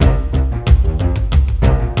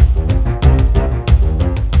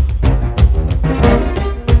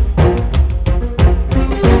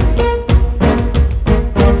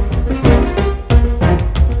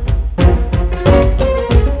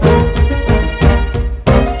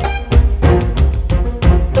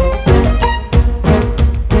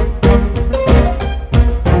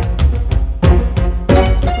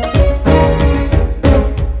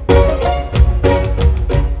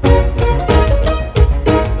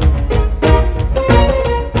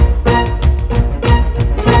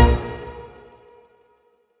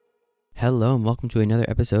Hello and welcome to another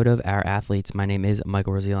episode of Our Athletes. My name is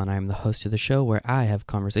Michael Rosile and I am the host of the show where I have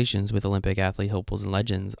conversations with Olympic athlete hopefuls and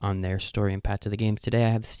legends on their story and path to the games. Today I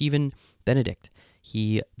have Stephen Benedict.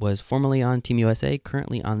 He was formerly on Team USA,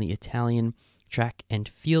 currently on the Italian track and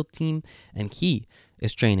field team, and he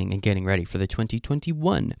is training and getting ready for the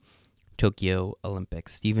 2021 Tokyo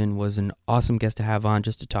Olympics. Stephen was an awesome guest to have on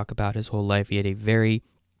just to talk about his whole life. He had a very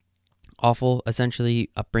awful,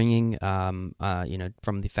 essentially, upbringing, from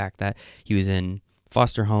the fact that he was in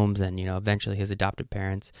foster homes and, eventually his adopted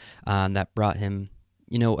parents that brought him,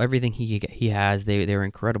 everything he has. They were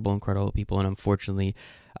incredible people, and unfortunately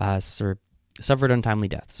suffered untimely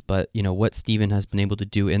deaths. But, what Stephen has been able to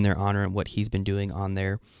do in their honor and what he's been doing on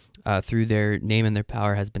their through their name and their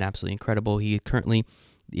power has been absolutely incredible. He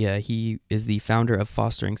is the founder of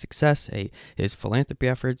Fostering Success, his philanthropy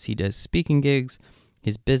efforts. He does speaking gigs,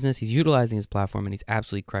 his business. He's utilizing his platform, and he's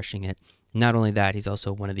absolutely crushing it. Not only that, he's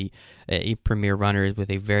also one of the premier runners with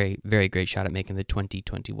a very, very great shot at making the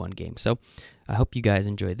 2021 game. So I hope you guys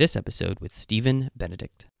enjoy this episode with Stephen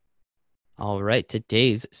Benedict. All right,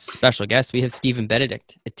 today's special guest, we have Stephen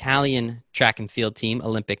Benedict, Italian track and field team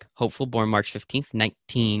Olympic hopeful, born March 15th,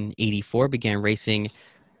 1984, began racing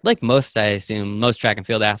like most track and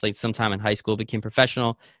field athletes sometime in high school, became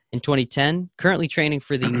professional in 2010, currently training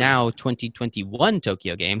for the now 2021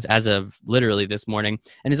 Tokyo Games as of literally this morning,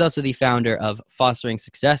 and is also the founder of Fostering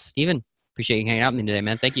Success. Stephen, appreciate you hanging out with me today,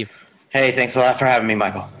 man. Thank you. Hey, thanks a lot for having me,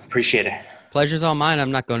 Michael. Appreciate it. Pleasure's all mine.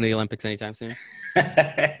 I'm not going to the Olympics anytime soon.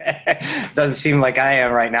 Doesn't seem like I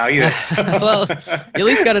am right now either. So. Well, you at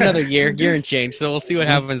least got another year and change, so we'll see what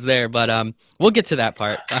happens there. But we'll get to that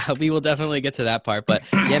part. We will definitely get to that part. But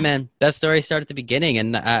yeah, man, that story started at the beginning,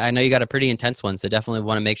 and I know you got a pretty intense one, so definitely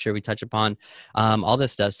want to make sure we touch upon all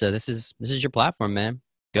this stuff. So this is your platform, man.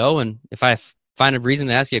 Go, and if I find a reason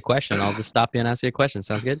to ask you a question, I'll just stop you and ask you a question.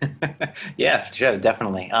 Sounds good? Yeah, sure,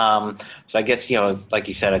 definitely. So I guess, like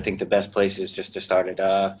you said, I think the best place is just to start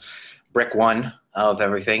at brick one of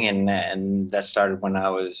everything, and that started when I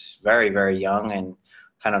was very, very young, and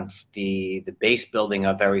kind of the base building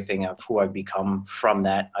of everything of who I've become from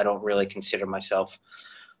that. I don't really consider myself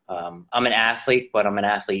I'm an athlete, but I'm an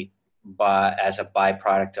athlete as a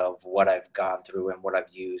byproduct of what I've gone through and what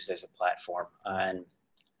I've used as a platform. And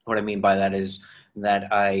what I mean by that is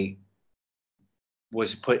that I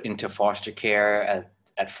was put into foster care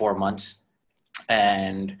at 4 months,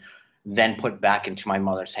 and then put back into my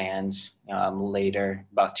mother's hands later,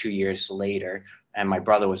 about 2 years later. And my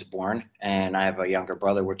brother was born, and I have a younger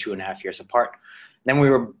brother. We're 2.5 years apart. Then we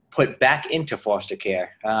were put back into foster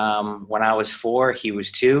care. When I was 4, he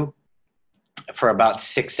was 2, for about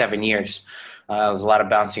 6-7 years. There was a lot of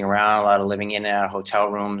bouncing around, a lot of living in and out of hotel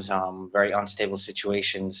rooms, very unstable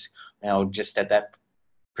situations. Just at that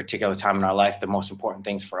particular time in our life, the most important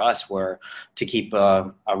things for us were to keep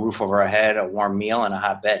a roof over our head, a warm meal, and a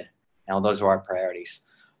hot bed. Those were our priorities.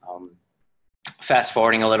 Fast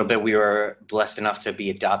forwarding a little bit, we were blessed enough to be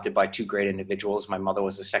adopted by 2 great individuals. My mother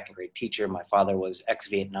was a second-grade teacher. My father was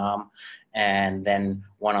ex-Vietnam, and then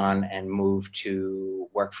went on and moved to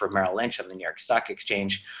work for Merrill Lynch on the New York Stock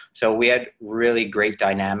Exchange. So we had really great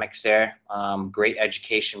dynamics there, great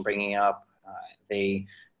education bringing up. They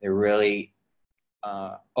really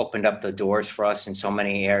opened up the doors for us in so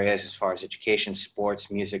many areas as far as education,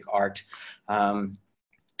 sports, music, art.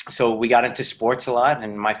 So we got into sports a lot,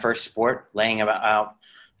 and my first sport, laying out,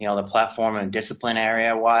 the platform and discipline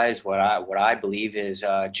area wise, what I believe is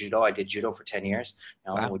judo. I did judo for 10 years,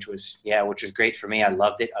 Wow. which was great for me. I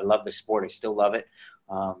loved it. I love the sport. I still love it.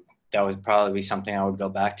 That would probably be something I would go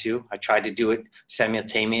back to. I tried to do it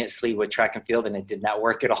simultaneously with track and field, and it did not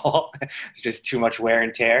work at all. It's just too much wear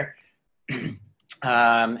and tear.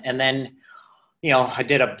 And then, I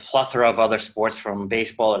did a plethora of other sports, from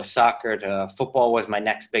baseball to soccer to football was my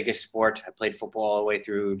next biggest sport. I played football all the way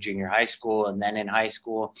through junior high school, and then in high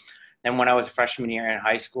school. Then when I was a freshman year in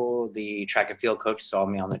high school, the track and field coach saw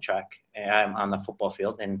me on the football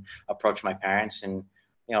field, and approached my parents and,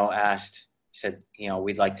 said,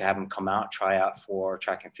 we'd like to have him come out, try out for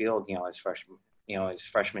track and field, his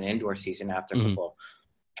freshman indoor season after football.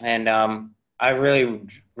 And I really,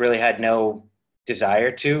 really had no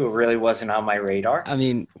desire to. It really wasn't on my radar. I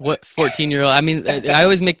mean, what 14-year-old? I mean, I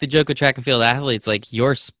always make the joke with track and field athletes, like,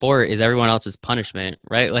 your sport is everyone else's punishment,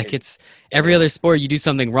 right? Like, it's every other sport, you do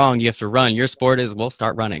something wrong, you have to run. Your sport is, well,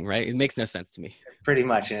 start running, right? It makes no sense to me. Pretty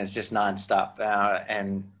much, and it's just nonstop. So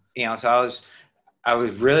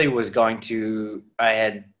I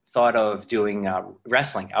had thought of doing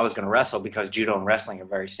wrestling. I was going to wrestle because judo and wrestling are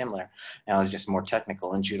very similar, and I was just more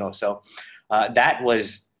technical in judo. So that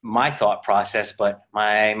was my thought process, but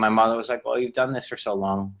my mother was like, well, you've done this for so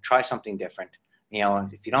long, try something different.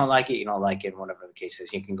 If you don't like it, you don't like it, and whatever the case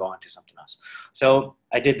is, you can go on to something else. So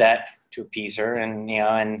I did that to appease her, and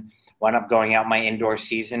wound up going out my indoor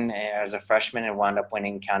season as a freshman and wound up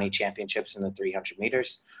winning county championships in the 300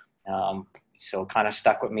 meters. So it kind of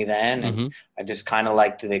stuck with me then. And I just kind of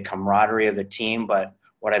liked the camaraderie of the team. But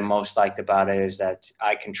what I most liked about it is that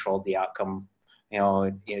I controlled the outcome.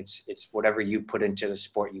 It's whatever you put into the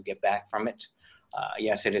sport, you get back from it.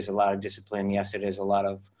 Yes, it is a lot of discipline. Yes, it is a lot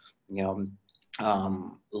of,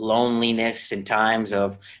 loneliness in times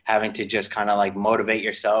of having to just kind of like motivate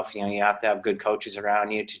yourself. You have to have good coaches around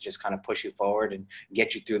you to just kind of push you forward and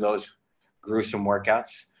get you through those gruesome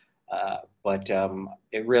workouts. But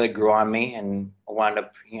it really grew on me, and I wound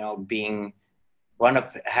up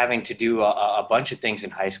having to do a bunch of things in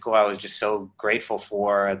high school. I was just so grateful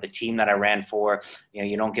for the team that I ran for.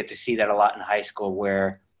 You don't get to see that a lot in high school,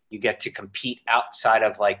 where you get to compete outside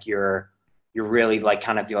of like you're really like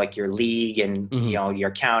kind of like your league and,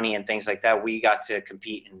 your county and things like that. We got to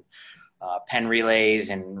compete in Penn relays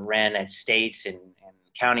and ran at states and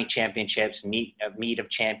county championships, meet of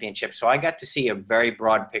championships. So I got to see a very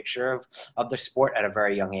broad picture of the sport at a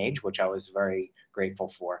very young age, which I was very grateful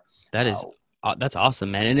for. That's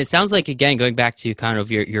awesome, man. And it sounds like, again, going back to kind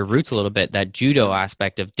of your roots a little bit, that judo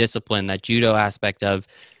aspect of discipline, that judo aspect of,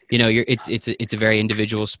 it's a very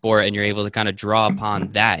individual sport, and you're able to kind of draw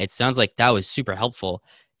upon that. It sounds like that was super helpful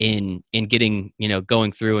in getting,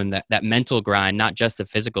 going through and that mental grind, not just the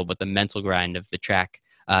physical, but the mental grind of the track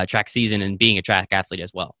season and being a track athlete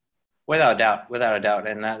as well. Without a doubt.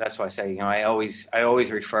 And that's why I say, I always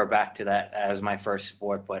refer back to that as my first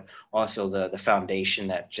sport, but also the foundation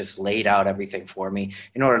that just laid out everything for me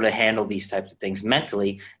in order to handle these types of things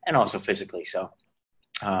mentally and also physically. So,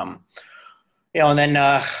 and then,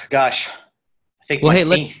 gosh, I think. Well, hey,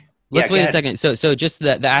 let's wait a second. So just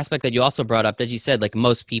the aspect that you also brought up, that you said, like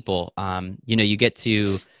most people, you get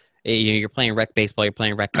to, you're playing rec baseball, you're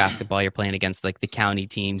playing rec basketball, you're playing against like the county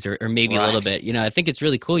teams or maybe a little bit. I think it's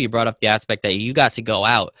really cool you brought up the aspect that you got to go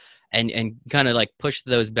out and kind of like push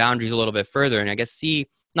those boundaries a little bit further, and I guess see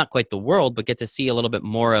not quite the world, but get to see a little bit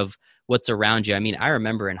more of what's around you. I mean, I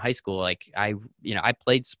remember in high school, like I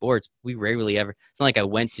played sports. We rarely ever, it's not like I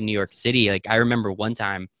went to New York City. Like I remember one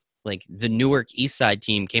time, like the Newark East Side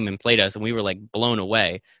team came and played us, and we were like blown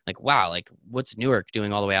away. Like, wow, like what's Newark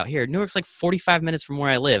doing all the way out here? Newark's like 45 minutes from where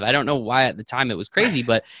I live. I don't know why at the time it was crazy,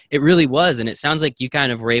 but it really was. And it sounds like you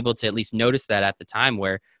kind of were able to at least notice that at the time,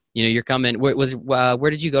 where, you're coming.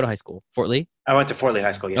 Where did you go to high school? Fort Lee? I went to Fort Lee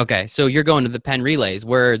High School. Yeah. Okay. So you're going to the Penn relays,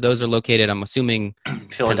 where those are located, I'm assuming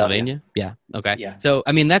Pennsylvania. Yeah. Okay. Yeah. So,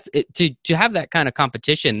 I mean, that's it, to have that kind of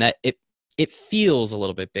competition, that it feels a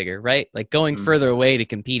little bit bigger, right? Like going further away to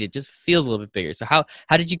compete, it just feels a little bit bigger. So how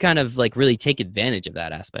did you kind of like really take advantage of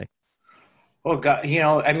that aspect? Well, God,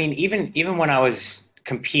 I mean, even when I was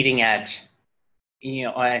competing at,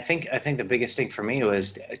 I think the biggest thing for me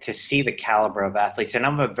was to see the caliber of athletes. And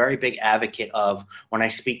I'm a very big advocate of, when I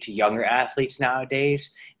speak to younger athletes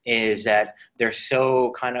nowadays, is that they're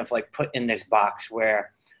so kind of like put in this box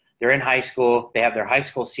where they're in high school, they have their high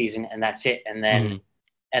school season, and that's it. And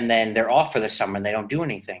then they're off for the summer and they don't do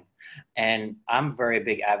anything. And I'm a very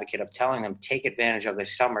big advocate of telling them, take advantage of the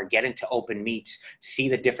summer, get into open meets, see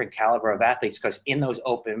the different caliber of athletes, because in those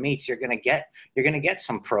open meets, you're going to get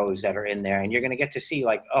some pros that are in there, and you're going to get to see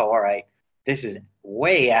like, oh, all right, this is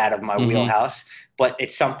way out of my wheelhouse, but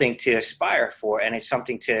it's something to aspire for. And it's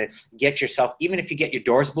something to get yourself, even if you get your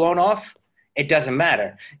doors blown off, it doesn't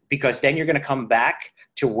matter, because then you're going to come back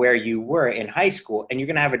to where you were in high school, and you're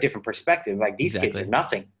going to have a different perspective. Like, these kids are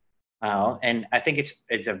nothing. And I think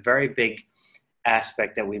it's a very big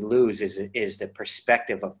aspect that we lose is the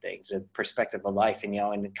perspective of things, the perspective of life, and,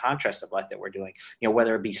 and the contrast of life that we're doing,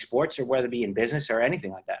 whether it be sports or whether it be in business or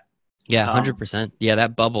anything like that. Yeah, 100%. Yeah,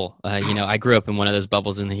 that bubble, I grew up in one of those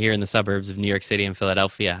bubbles here in the suburbs of New York City and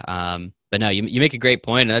Philadelphia. But no, you make a great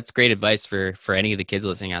point, and that's great advice for any of the kids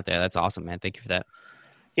listening out there. That's awesome, man. Thank you for that.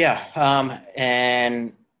 Yeah.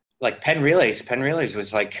 And like Penn Relays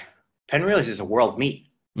is a world meet.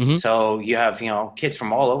 Mm-hmm. So you have, kids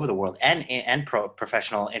from all over the world and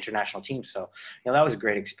professional international teams. So, that was a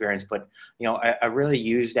great experience, but, I really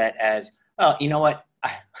used that as, oh, you know what?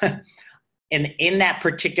 In that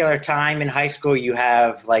particular time in high school, you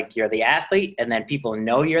have like, you're the athlete, and then people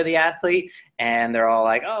know you're the athlete, and they're all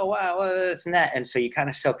like, oh, wow, well, this and that. And so you kind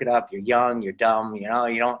of soak it up. You're young, you're dumb, you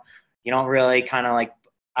don't really kind of like,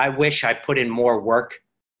 I wish I put in more work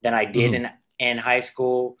than I did in high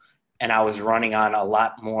school. and I was running on a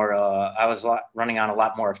lot more. Running on a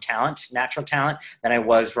lot more of talent, natural talent, than I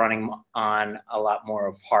was running on a lot more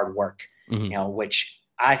of hard work. Mm-hmm. You know, which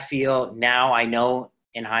I feel now. I know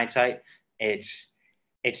in hindsight, it's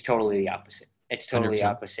totally the opposite. It's totally 100%. the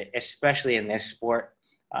opposite, especially in this sport.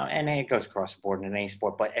 And it goes across the board in any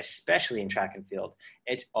sport, but especially in track and field,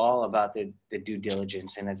 it's all about the due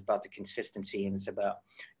diligence, and it's about the consistency, and it's about,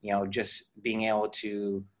 you know, just being able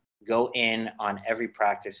to go in on every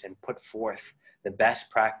practice and put forth the best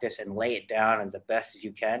practice and lay it down as the best as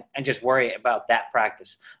you can, and just worry about that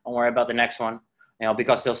practice. Don't worry about the next one, you know,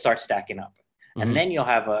 because they'll start stacking up. Mm-hmm. And then you'll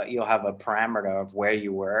have a parameter of where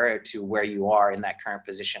you were to where you are in that current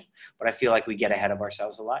position. But I feel like we get ahead of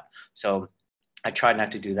ourselves a lot. So I tried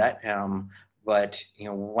not to do that. But, you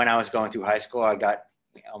know, when I was going through high school, I got,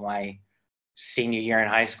 you know, my senior year in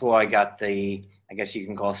high school, I got the, I guess you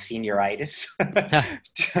can call senioritis,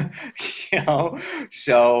 you know,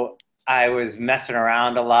 so I was messing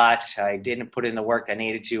around a lot. I didn't put in the work I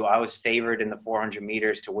needed to. I was favored in the 400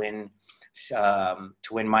 meters to win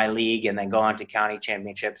my league and then go on to county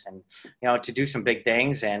championships and, you know, to do some big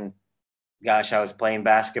things. And gosh, I was playing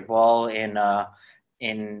basketball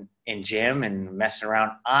in gym and messing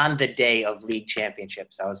around on the day of league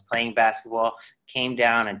championships. I was playing basketball, came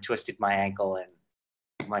down and twisted my ankle, and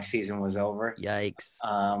my season was over. Yikes.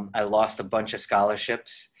 I lost a bunch of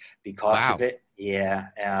scholarships because of it. Yeah.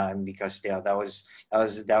 Because, you know, that was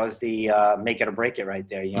the make it or break it right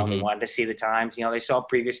there. You know, Mm-hmm. They wanted to see the times, you know, they saw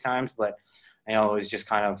previous times, but, you know, it was just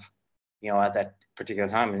kind of, you know, at that particular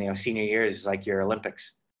time, and, you know, senior year is like your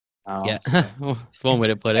Olympics. Yeah, it's one way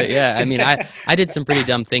to put it. Yeah, I mean, I did some pretty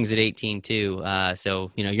dumb things at 18 too.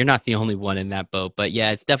 So, you know, you're not the only one in that boat. But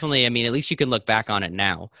yeah, it's definitely, I mean, at least you can look back on it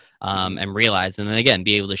now and realize, and then again,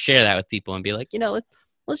 be able to share that with people and be like, you know,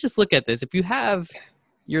 let's just look at this. If you have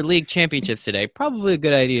your league championships today, probably a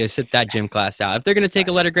good idea to sit that gym class out. If they're going to take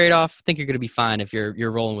a letter grade off, I think you're going to be fine if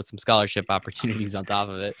you're rolling with some scholarship opportunities on top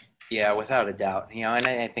of it. Yeah, without a doubt. You know, and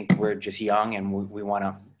I think we're just young, and we want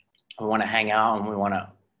to hang out, and we want to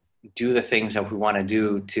do the things that we want to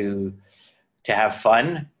do to have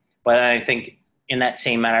fun. But I think in that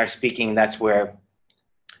same manner of speaking, that's where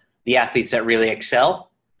the athletes that really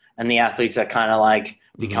excel and the athletes that kind of like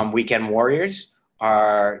become weekend warriors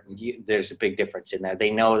there's a big difference in there.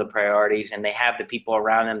 They know the priorities, and they have the people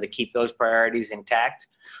around them to keep those priorities intact.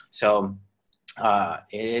 So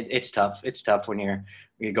it's tough. It's tough when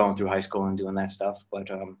you're going through high school and doing that stuff. But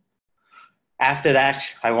after that,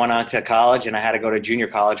 I went on to college, and I had to go to junior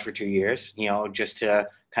college for 2 years, you know, just to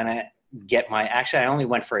kind of get actually, I only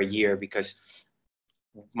went for a year because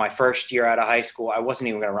my first year out of high school, I wasn't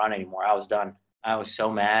even going to run anymore. I was done. I was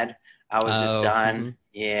so mad. I was just done. Mm-hmm.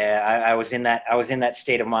 Yeah. I was in that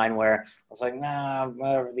state of mind where I was like, nah,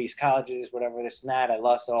 whatever, these colleges, whatever, this and that, I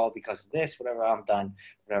lost all because of this, whatever, I'm done,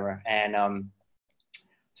 whatever. And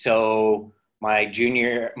so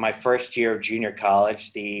my first year of junior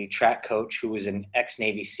college, the track coach, who was an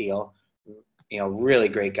ex-Navy SEAL, you know, really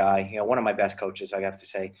great guy, you know, one of my best coaches, I have to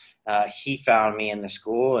say, he found me in the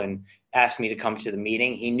school and asked me to come to the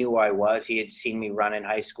meeting. He knew who I was. He had seen me run in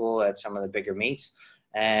high school at some of the bigger meets,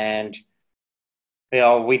 and, you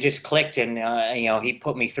know, we just clicked, and, you know, he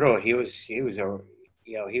put me through it. He was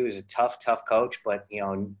a tough coach, but, you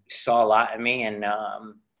know, saw a lot in me. And,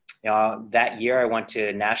 you know, that year I went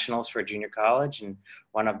to nationals for junior college and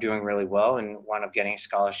wound up doing really well, and wound up getting a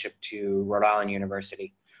scholarship to Rhode Island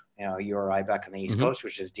University, you know, URI back on the East Coast,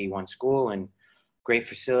 which is D1 school, and great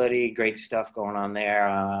facility, great stuff going on there.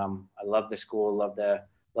 I love the school, love the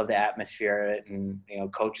atmosphere of it, and, you know,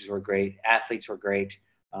 coaches were great, athletes were great.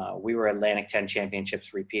 We were Atlantic 10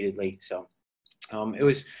 championships repeatedly. So it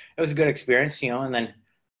was a good experience, you know. And then,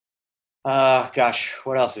 gosh,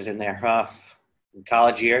 what else is in there?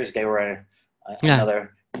 College years, they were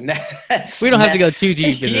another. We don't have to go too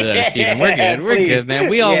deep into this, Stephen. We're good. We're good, man.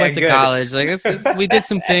 We all went to college. Like we did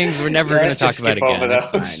some things we're never going to talk about again. It's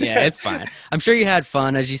fine. Yeah, it's fine. I'm sure you had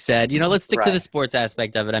fun, as you said. You know, let's stick to the sports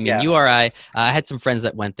aspect of it. I mean, URI. I had some friends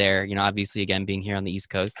that went there. You know, obviously, again, being here on the East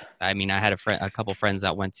Coast. I mean, I had a couple friends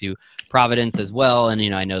that went to Providence as well, and, you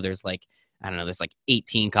know, I know there's like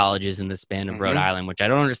 18 colleges in the span of Rhode Island, which I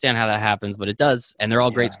don't understand how that happens, but it does. And they're all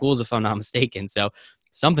great schools, if I'm not mistaken. So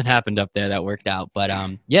something happened up there that worked out. But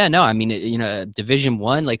yeah, no, I mean, you know, Division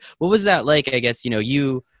I, like, what was that like? I guess, you know,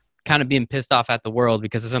 you kind of being pissed off at the world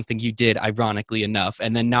because of something you did, ironically enough,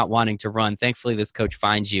 and then not wanting to run. Thankfully, this coach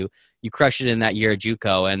finds you. You crush it in that year at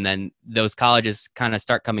JUCO, and then those colleges kind of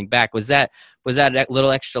start coming back. Was that a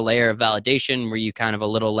little extra layer of validation? Were you kind of a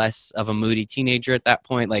little less of a moody teenager at that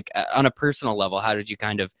point? Like, on a personal level, how did you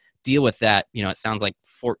kind of deal with that? You know, it sounds like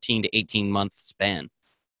 14 to 18 month span.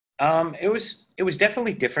 It was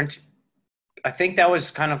definitely different. I think that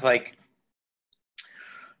was kind of like,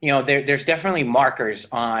 there's definitely markers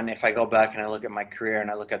on, if I go back and I look at my career and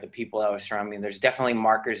I look at the people that was surrounding me, there's definitely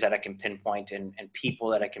markers that I can pinpoint and people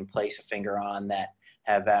that I can place a finger on that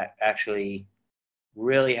have actually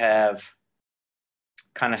really have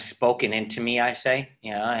kind of spoken into me, I say,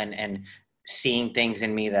 and seeing things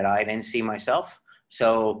in me that I didn't see myself.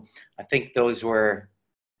 So I think that was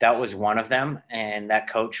one of them. And that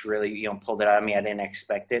coach really, pulled it out of me. I didn't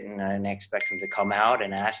expect it, and I didn't expect him to come out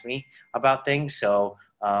and ask me about things. So,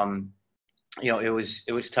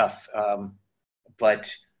 it was tough.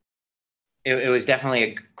 But it was definitely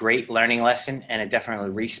a great learning lesson, and it definitely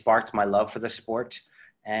re-sparked my love for the sport.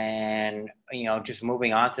 And, just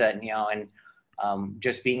moving on to that, and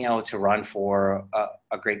just being able to run for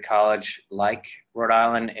a great college like Rhode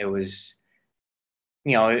Island, it was,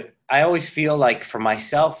 I always feel like for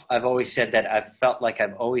myself, I've always said that I've felt like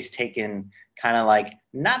I've always taken kind of like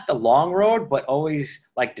not the long road, but always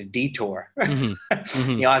like the detour. Mm-hmm.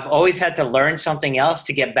 Mm-hmm. I've always had to learn something else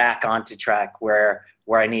to get back onto track where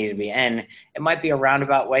I needed to be. And it might be a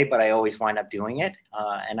roundabout way, but I always wind up doing it.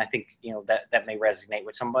 And I think, that may resonate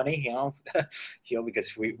with somebody,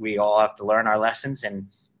 because we all have to learn our lessons. And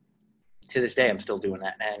to this day, I'm still doing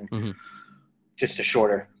that. And just a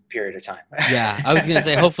shorter period of time. Yeah, I was going to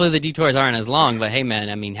say, hopefully the detours aren't as long, but hey, man,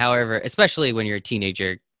 I mean, however, especially when you're a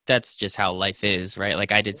teenager, that's just how life is, right?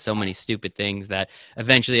 Like I did so many stupid things that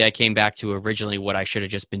eventually I came back to originally what I should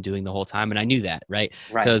have just been doing the whole time. And I knew that, right?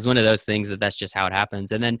 Right. So it was one of those things that's just how it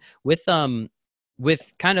happens. And then with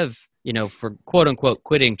kind of, for quote unquote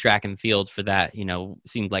quitting track and field for that,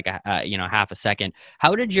 seemed like a half a second.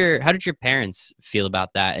 How did your parents feel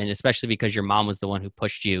about that? And especially because your mom was the one who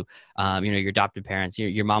pushed you, your adopted parents,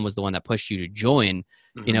 your mom was the one that pushed you to join.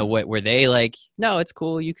 What were they like? No, it's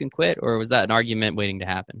cool, you can quit, or was that an argument waiting to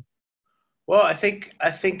happen? Well, I think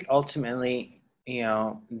ultimately,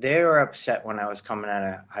 they were upset when I was coming out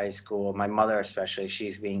of high school. My mother, especially,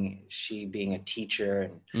 she being a teacher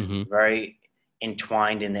and Mm-hmm. very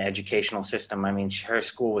entwined in the educational system. I mean, her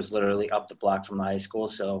school was literally up the block from the high school.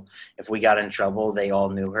 So if we got in trouble, they all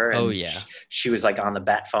knew her. And Oh yeah, she was like on the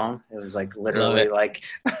bat phone. It was like love literally it. like,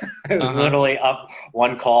 it was literally up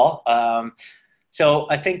one call. So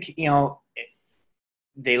I think,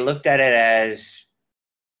 they looked at it as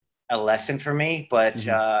a lesson for me, but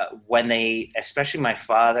when they, especially my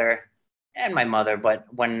father and my mother, but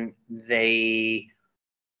when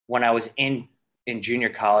I was in junior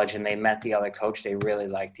college and they met the other coach, they really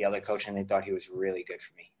liked the other coach and they thought he was really good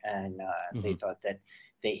for me. And they thought that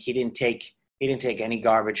he didn't take any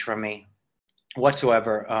garbage from me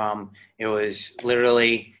whatsoever. It was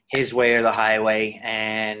literally his way or the highway.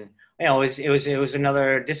 And it was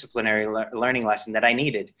another disciplinary learning lesson that I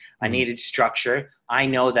needed. I needed structure. I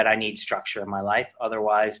know that I need structure in my life.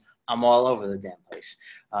 Otherwise, I'm all over the damn place.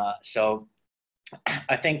 So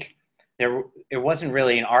I think it wasn't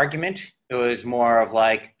really an argument. It was more of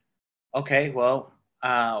like, okay, well,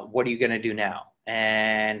 what are you going to do now?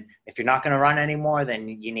 And if you're not going to run anymore, then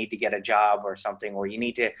you need to get a job or something, or you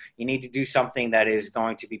need to do something that is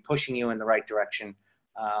going to be pushing you in the right direction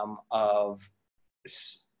of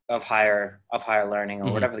higher learning,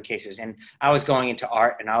 or whatever the case is. And I was going into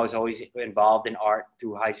art, and I was always involved in art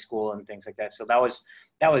through high school and things like that. So that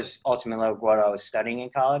was ultimately what I was studying in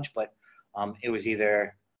college. But it was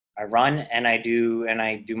either I run and I do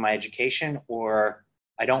my education, or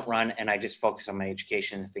I don't run and I just focus on my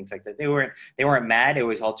education and things like that. They weren't mad. It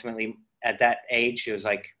was ultimately at that age, it was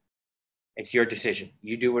like, it's your decision.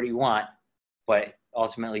 You do what you want, but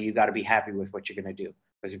ultimately you got to be happy with what you're going to do.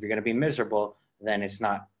 Because if you're going to be miserable, then it's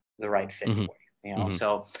not the right fit for you.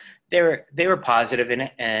 So they were positive in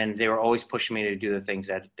it, and they were always pushing me to do the things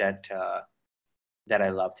that I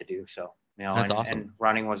love to do. So, That's awesome. And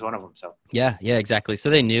running was one of them. So yeah, exactly.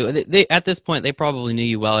 So they knew they at this point, they probably knew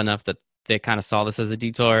you well enough that they kind of saw this as a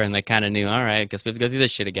detour, and they kind of knew, all right, I guess we have to go through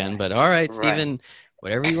this shit again. But all right, Steven,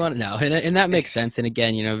 whatever you want to know. And that makes sense. And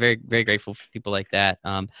again, very, very grateful for people like that.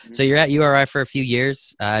 So you're at URI for a few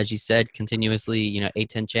years, as you said, continuously,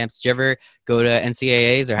 A-10 champs. Did you ever go to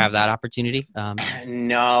NCAAs or have that opportunity?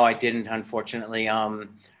 No, I didn't, unfortunately.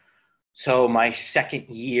 So my second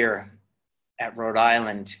year at Rhode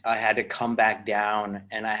Island, I had to come back down,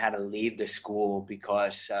 and I had to leave the school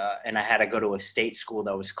because, and I had to go to a state school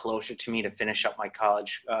that was closer to me to finish up my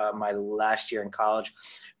college, my last year in college,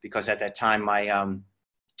 because at that time,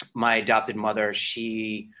 my adopted mother,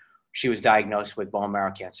 she was diagnosed with bone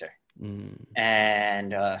marrow cancer.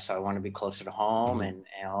 And so I wanted to be closer to home, and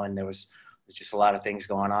there was just a lot of things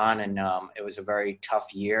going on, and it was a very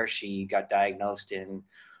tough year. She got diagnosed in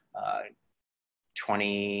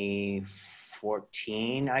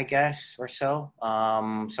 2014, I guess, or so,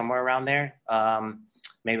 somewhere around there,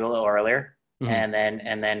 maybe a little earlier. Mm-hmm.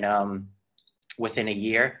 And then within a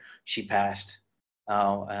year, she passed.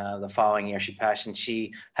 The following year, she passed, and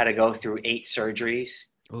she had to go through 8 surgeries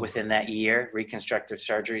Ooh. within that year, reconstructive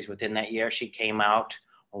surgeries within that year. She came out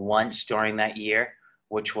once during that year,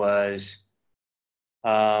 which was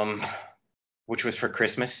um, for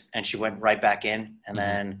Christmas, and she went right back in. And Mm-hmm.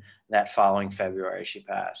 then that following February, she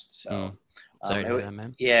passed. So, Sorry to hear that,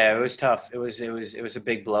 man. yeah, it was tough. It was a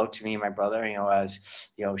big blow to me and my brother. As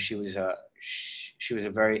she was a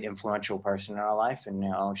very influential person in our life,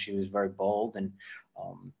 and she was very bold, and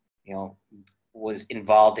um, you know, was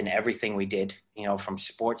involved in everything we did. From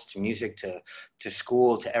sports to music to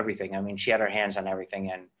school to everything. I mean, she had her hands on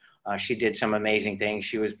everything, and she did some amazing things.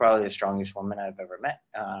 She was probably the strongest woman I've ever met,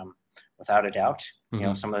 without a doubt.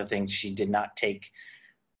 Mm-hmm. Some of the things she did not take.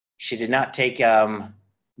 She did not take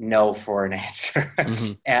no for an answer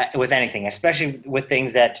with anything, especially with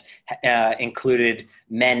things that included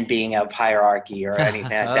men being of hierarchy or anything like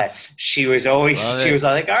that. She was always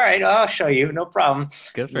like, all right, I'll show you, no problem.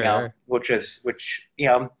 Good for her. Which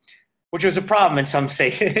was a problem in some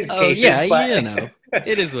cases. Oh yeah, but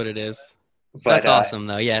it is what it is. But, that's awesome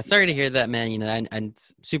though. Yeah, sorry to hear that, man. And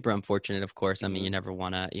super unfortunate, of course. I mean, you never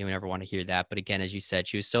want to hear that. But again, as you said,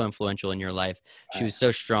 she was so influential in your life. She was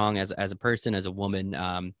so strong as a person, as a woman,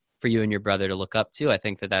 for you and your brother to look up to. I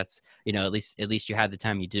think that's at least you had the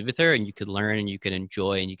time you did with her, and you could learn and you could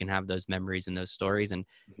enjoy and you can have those memories and those stories, and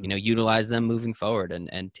utilize them moving forward,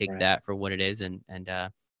 and take that for what it is, and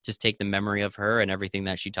just take the memory of her and everything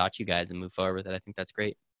that she taught you guys and move forward with it. I think that's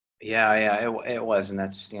great. Yeah, it was, and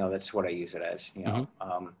that's that's what I use it as. And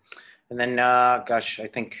then I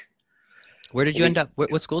think. Where did you end up?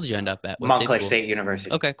 What school did you end up at? Montclair State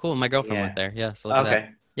University. Okay, cool. My girlfriend went there. Yeah. So look at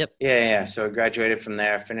that. Yep. Yeah. So I graduated from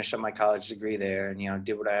there, finished up my college degree there, and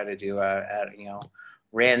did what I had to do.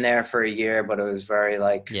 Ran there for a year, but it was very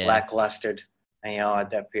lackluster.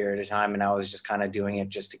 At that period of time, and I was just kind of doing it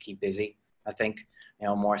just to keep busy. I think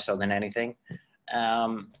more so than anything.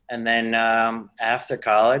 And then after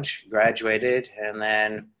college, graduated, and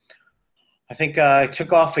then I think I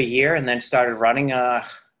took off a year, and then started running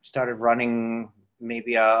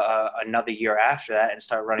maybe another year after that, and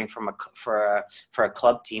started running for a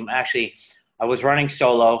club team. Actually, I was running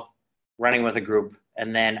solo, running with a group,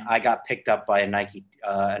 and then I got picked up by a Nike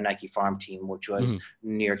farm team, which was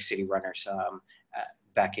New York City Runners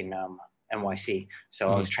back in NYC. So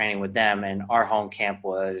I was training with them, and our home camp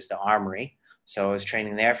was the Armory. So I was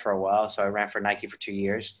training there for a while. So I ran for Nike for 2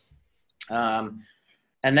 years. And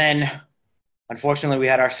then, unfortunately, we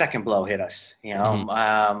had our second blow hit us.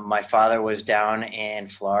 My father was down in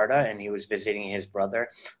Florida, and he was visiting his brother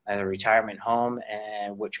at a retirement home,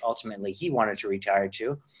 and which ultimately he wanted to retire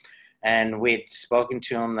to. And we had spoken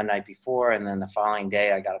to him the night before, and then the following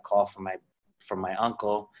day I got a call from my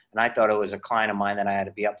uncle, and I thought it was a client of mine that I had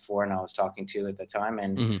to be up for, and I was talking to at the time.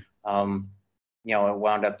 And it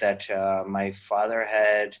wound up that my father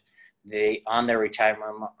had on their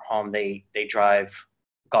retirement home, they drive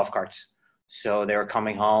golf carts. So they were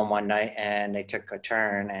coming home one night, and they took a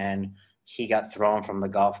turn, and he got thrown from the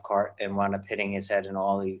golf cart and wound up hitting his head in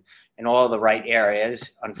all the right areas,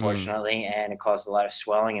 unfortunately, and it caused a lot of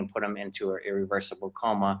swelling and put him into an irreversible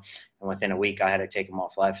coma. And within a week, I had to take him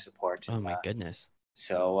off life support. Oh my goodness!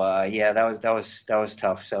 So that was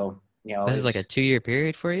tough. So this is like a 2-year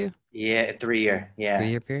period for you. Yeah, 3 year. Yeah, 3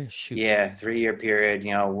 year period. Shoot. Yeah, 3 year period.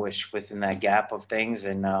 Which within that gap of things,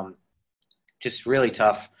 and just really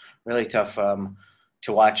tough to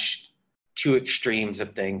watch two extremes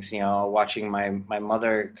of things. Watching my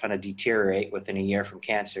mother kind of deteriorate within a year from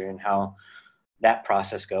cancer, and how that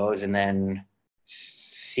process goes, and then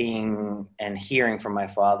seeing and hearing from my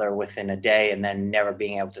father within a day, and then never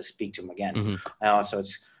being able to speak to him again. So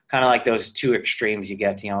it's kind of like those two extremes you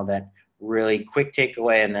get. That really quick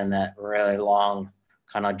takeaway, and then that really long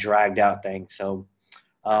kind of dragged out thing. So,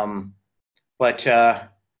 I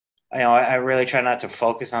really try not to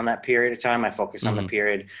focus on that period of time. I focus on the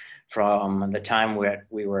period from the time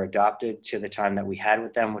we were adopted to the time that we had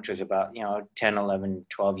with them, which was about 10, 11,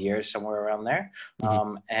 12 years, somewhere around there.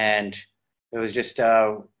 And it was just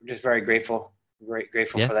very grateful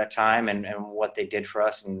for that time, and what they did for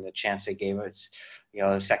us, and the chance they gave us,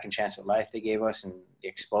 the second chance at life they gave us, and the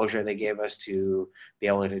exposure they gave us to be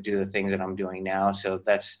able to do the things that I'm doing now. So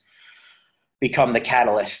that's become the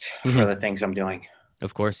catalyst for the things I'm doing.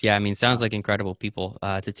 Of course. Yeah. I mean, sounds like incredible people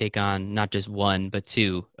to take on not just one, but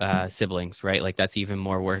two siblings, right? Like that's even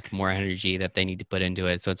more work, more energy that they need to put into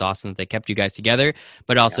it. So it's awesome that they kept you guys together,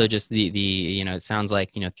 but Yeah. also just it sounds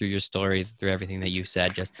like, through your stories, through everything that you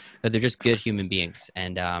said, just that they're just good human beings.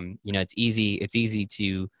 And, it's easy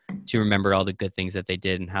to remember all the good things that they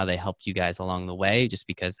did and how they helped you guys along the way, just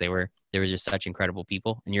because they were just such incredible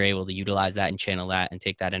people, and you're able to utilize that and channel that and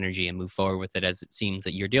take that energy and move forward with it as it seems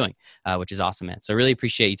that you're doing, which is awesome, man. So I really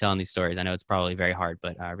appreciate you telling these stories. I know it's probably very hard,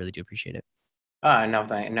 but I really do appreciate it.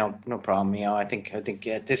 No, no problem. I think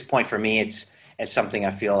at this point for me, it's something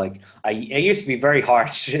I feel like it used to be very hard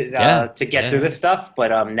Yeah, to get through yeah, this stuff, but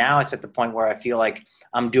now it's at the point where I feel like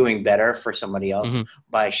I'm doing better for somebody else hmm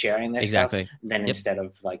by sharing this stuff exactly. than Yep. instead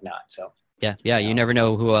of like not. So, Yeah, yeah. you You know, never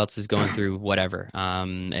know who else is going through whatever.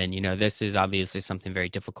 And this is obviously something very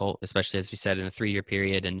difficult, especially as we said in a 3-year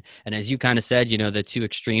period. And as you kind of said, the two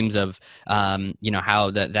extremes of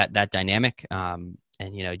how that dynamic. And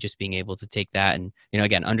just being able to take that and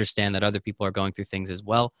again understand that other people are going through things as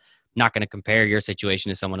well. Not going to compare your situation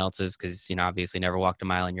to someone else's because obviously never walked a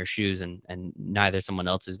mile in your shoes, and neither someone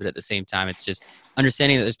else's. But at the same time, it's just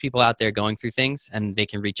understanding that there's people out there going through things and they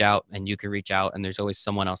can reach out and you can reach out and there's always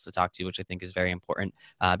someone else to talk to, which I think is very important,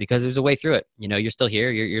 because there's a way through it. You're still here,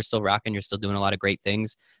 you're still rocking, you're still doing a lot of great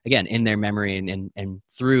things, again, in their memory and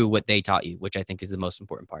through what they taught you, which I think is the most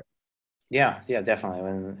important part. yeah, definitely.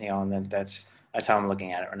 And then that's how I'm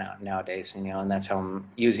looking at it nowadays, and that's how I'm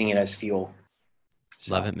using it as fuel.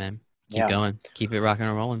 Love So, it, man. Keep yeah, going, keep it rocking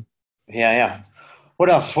and rolling. yeah. What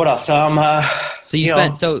else? What else? So you You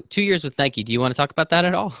spent know, 2 years with Nike. Do you want to talk about that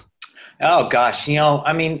at all? oh gosh,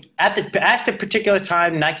 I mean, at the particular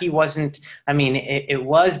time, Nike wasn't. I mean, it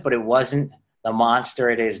was, but it wasn't the monster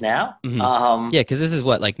it is now. Hmm. Yeah, because this is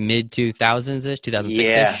what, like mid 2000s ish,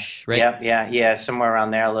 2006 Yeah, ish, right? yeah, somewhere around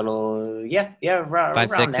there, a little, yeah, Five, around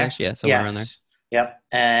six there. ish, yeah, somewhere around there. Yes, yep,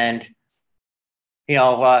 and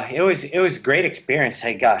it was great experience.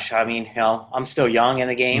 Hey, gosh, I mean, I'm still young in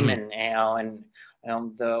the game, Hmm.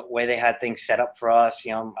 and the way they had things set up for us,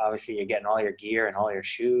 obviously you're getting all your gear and all your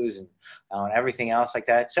shoes and everything else like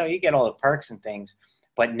that. So you get all the perks and things.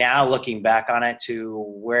 But now looking back on it to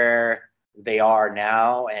where they are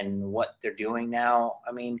now and what they're doing now,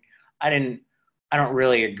 I mean, I didn't, I don't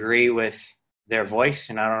really agree with their voice,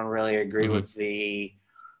 and I don't really agree Hmm. with the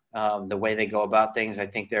way they go about things. I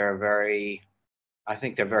think they're very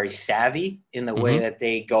savvy in the way Hmm. that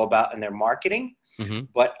they go about in their marketing, Hmm.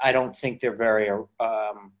 but I don't think they're very.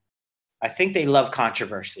 I think they love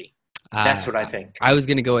controversy. That's Uh, what I think. I was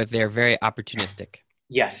gonna go with they're very opportunistic.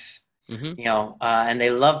 Yes, Hmm. and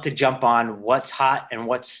they love to jump on what's hot and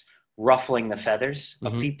what's ruffling the feathers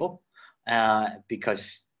of Hmm. people,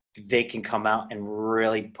 because they can come out and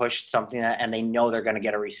really push something and they know they're going to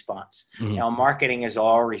get a response. Hmm. Marketing is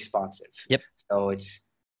all responsive, Yep. so it's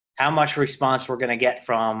how much response we're going to get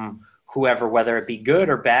from whoever, whether it be good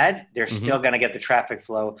or bad. They're Hmm. still going to get the traffic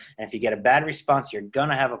flow, and if you get a bad response, you're going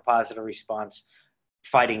to have a positive response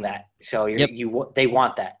fighting that. So Yep. they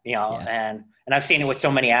want that, Yeah. and I've seen it with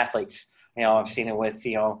so many athletes. I've seen it with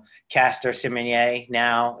Caster Semenya.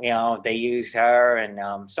 Now they used her,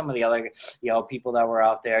 and some of the other people that were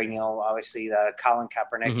out there. Obviously the Colin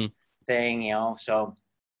Kaepernick Hmm. thing.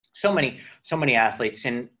 So many athletes,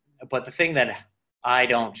 but the thing that I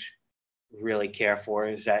don't really care for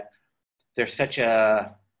is that there's such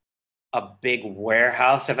a big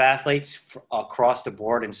warehouse of athletes across the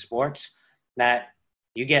board in sports that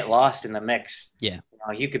you get lost in the mix. Yeah.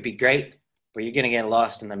 You could be great, but you're going to get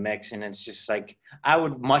lost in the mix. And it's just like, I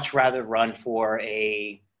would much rather run for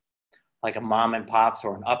like a mom and pops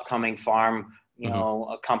or an upcoming farm, Hmm.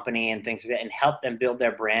 a company and things like that, and help them build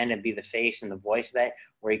their brand and be the face and the voice of that,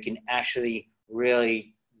 where you can actually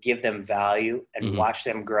really give them value and Hmm. watch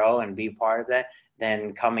them grow and be part of that,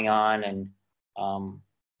 than coming on and um,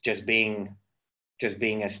 just being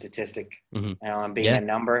a statistic, Hmm. and being Yeah. a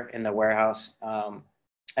number in the warehouse.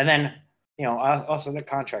 And then, also the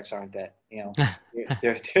contracts aren't that,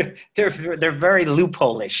 they're very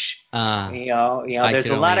loophole-ish. uh, I There's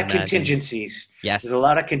could a only lot of imagine. contingencies. There's a Yes.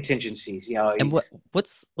 lot of contingencies. And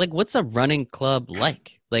what's a running club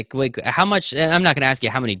like how much, and I'm not going to ask you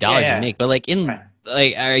how many Yeah, dollars you yeah, make, but like in right.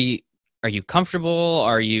 like are you comfortable?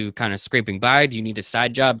 Are you kind of scraping by? Do you need a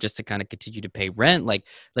side job just to kind of continue to pay rent? Like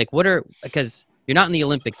what are, because you're not in the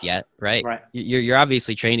Olympics yet, right? Right. You're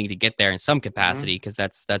obviously training to get there in some Hmm. capacity because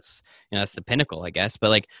that's the pinnacle, I guess. But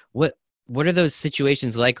like what are those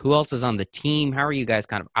situations like? Who else is on the team? How are you guys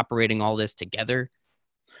kind of operating all this together?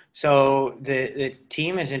 So the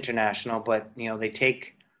team is international, but they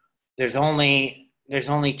take there's only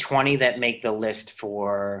 20 that make the list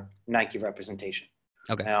for Nike representation.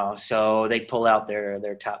 Okay. So they pull out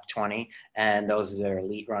their top 20, and those are their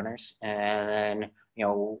elite runners. And then,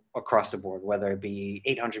 across the board, whether it be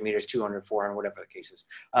 800 meters, 200, 400, whatever the case is.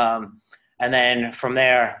 And then from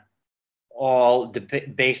there,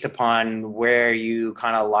 based upon where you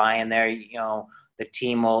kind of lie in there, the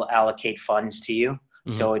team will allocate funds to you.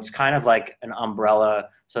 Mm-hmm. So it's kind of like an umbrella.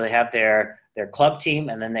 So they have their club team,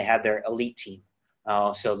 and then they have their elite team.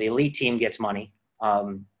 So the elite team gets money.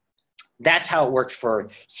 That's how it works for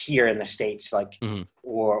here in the States, like, mm-hmm.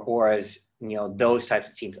 or as, those types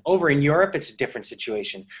of teams. Over in Europe, it's a different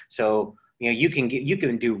situation. So, you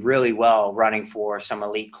can do really well running for some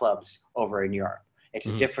elite clubs over in Europe. It's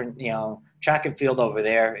mm-hmm. a different, track and field over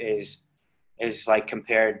there is like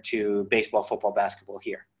compared to baseball, football, basketball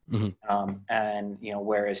here. Mm-hmm. And,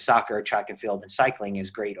 whereas soccer, track and field, and cycling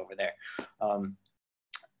is great over there.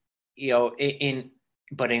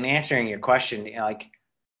 But in answering your question, like,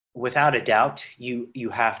 without a doubt, you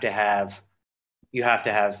have to have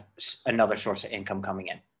another source of income coming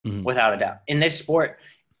in, mm-hmm. without a doubt. In this sport,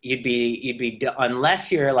 you'd be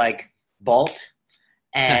unless you're like Bolt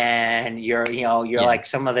and you're like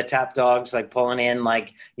some of the top dogs, like pulling in,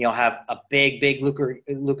 like, have a big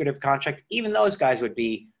lucrative contract. Even those guys would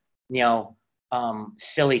be,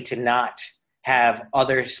 silly to not have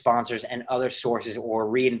other sponsors and other sources, or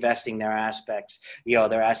reinvesting their assets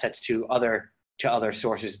to other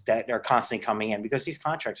sources that are constantly coming in, because these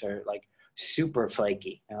contracts are like super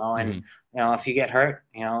flaky, and mm-hmm. If you get hurt,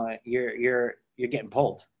 you're getting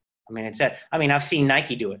pulled. I mean, I've seen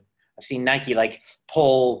Nike do it. I've seen Nike like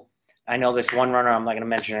pull. I know this one runner, I'm not going to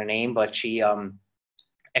mention her name, but she,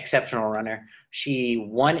 exceptional runner. She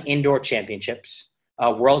won indoor championships,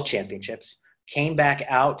 world championships, came back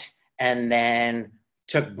out, and then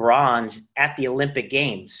took bronze at the Olympic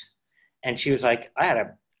Games. And she was like, I had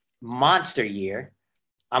a monster year.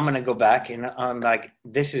 I'm going to go back, and I'm like,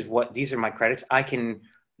 these are my credits. I can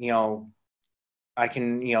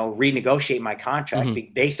renegotiate my contract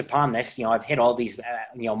mm-hmm. based upon this. I've hit all these,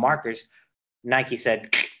 markers. Nike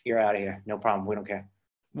said, you're out of here. No problem. We don't care.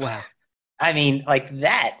 Wow. I mean, like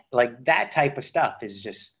that type of stuff is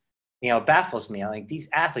just, baffles me. Like, these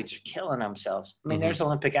athletes are killing themselves. I mean, mm-hmm. there's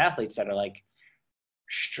Olympic athletes that are like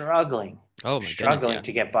struggling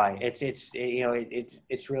to get by. It's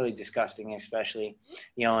really disgusting, especially,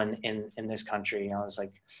 in this country. It's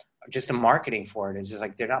like, just the marketing for it is just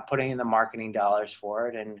like, they're not putting in the marketing dollars for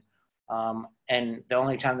it. And the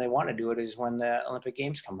only time they want to do it is when the Olympic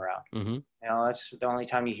Games come around. Mm-hmm. That's the only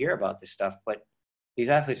time you hear about this stuff. But these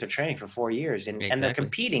athletes are training for 4 years, and they're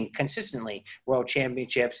competing consistently, world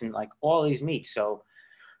championships and like all these meets. So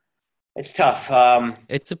it's tough.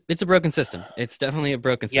 It's a broken system. It's definitely a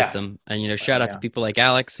broken system. And, shout out to people like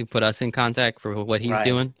Alex who put us in contact for what he's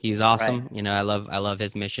doing. He's awesome. Right. I love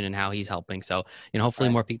his mission and how he's helping. So, hopefully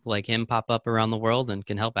more people like him pop up around the world and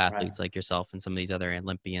can help athletes like yourself and some of these other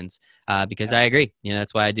Olympians. Because I agree.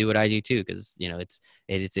 That's why I do what I do too. Because,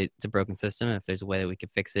 it's a broken system. And if there's a way that we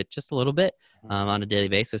could fix it just a little bit on a daily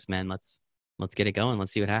basis, man, let's get it going.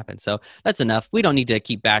 Let's see what happens. So that's enough. We don't need to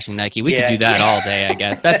keep bashing Nike. We could do that all day, I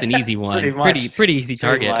guess. That's an easy one. Pretty easy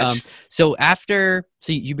target. So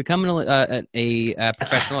you become a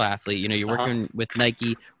professional athlete. You're working with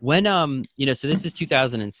Nike. When so this is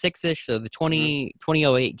 2006ish. So the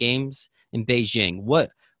 2008 games in Beijing.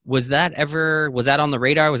 What was that on the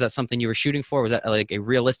radar? Was that something you were shooting for? Was that like a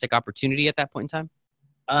realistic opportunity at that point in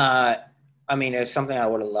time? I mean, it's something I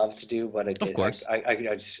would have loved to do, but of course, I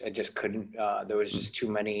just couldn't. There was just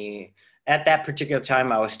too many. At that particular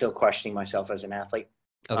time, I was still questioning myself as an athlete,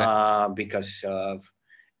 because of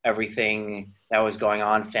everything that was going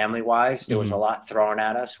on family-wise. There was a lot thrown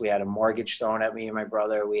at us. We had a mortgage thrown at me and my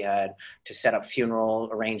brother. We had to set up funeral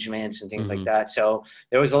arrangements and things like that. So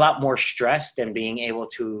there was a lot more stress than being able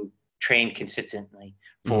to train consistently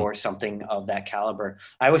for something of that caliber.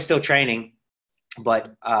 I was still training,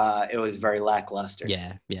 but it was very lackluster.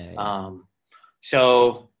 Yeah. I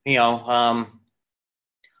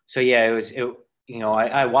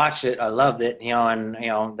watched it. I loved it, and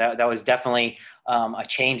that was definitely a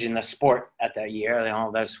change in the sport at that year.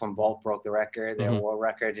 That's when Bolt broke the record, their world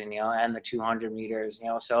record, and the 200 meters.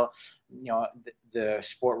 So the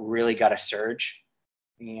sport really got a surge,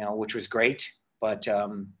 which was great. But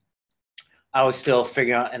I was still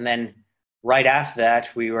figuring out, and then right after that,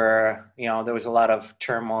 we were, there was a lot of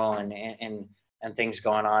turmoil and things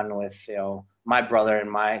going on with, my brother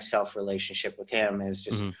and myself relationship with him is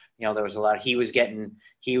just, there was a lot. He was getting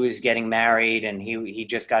married, and he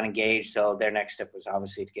just got engaged. So their next step was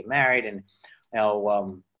obviously to get married, and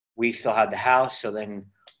we still had the house. So then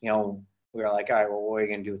we were like, all right, well, what are you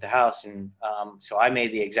going to do with the house? And so I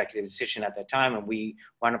made the executive decision at that time, and we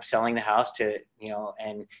wound up selling the house to,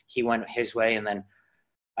 and he went his way. And then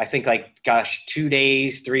I think 2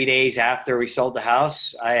 days, 3 days after we sold the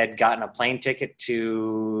house, I had gotten a plane ticket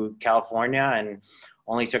to California and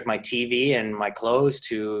only took my TV and my clothes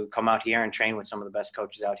to come out here and train with some of the best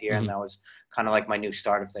coaches out here. Mm-hmm. And that was kind of like my new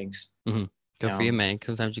start of things. Mm-hmm. Good for you, man.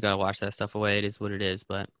 Sometimes you got to wash that stuff away. It is what it is,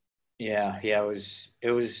 but. Yeah. It was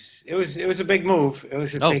a big move. It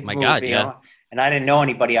was a big move, God, you know? And I didn't know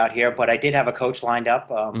anybody out here, but I did have a coach lined up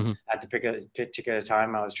at the particular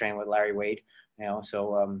time. I was training with Larry Wade,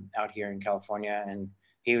 so out here in California, and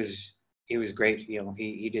he was great.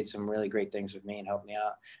 He did some really great things with me and helped me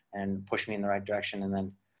out and pushed me in the right direction. And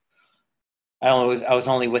then I was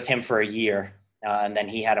only with him for a year, and then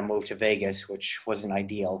he had to move to Vegas, which wasn't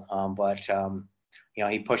ideal. But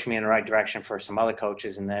he pushed me in the right direction for some other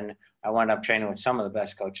coaches, and then I wound up training with some of the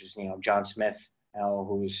best coaches. John Smith,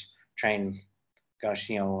 who's trained,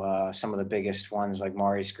 some of the biggest ones like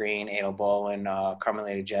Maurice Green, Adel Bowen,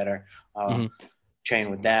 Carmelita Jeter.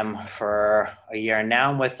 Trained with them for a year, and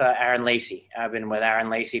now I'm with Aaron Lacey. I've been with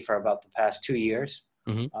Aaron Lacey for about the past 2 years,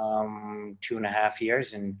 2.5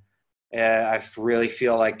 years, and I really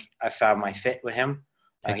feel like I found my fit with him.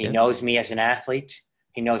 He knows me as an athlete.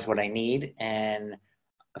 He knows what I need, and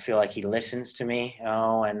I feel like he listens to me.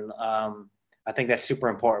 And I think that's super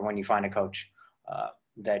important when you find a coach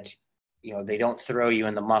that they don't throw you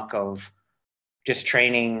in the muck of just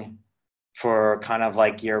training for kind of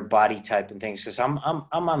like your body type and things. Because I'm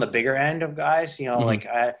on the bigger end of guys. Like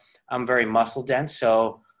I'm very muscle dense,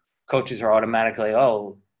 so coaches are automatically,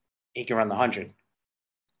 he can run the 100.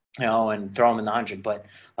 And throw him in the 100. But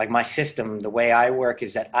like my system, the way I work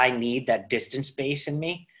is that I need that distance base in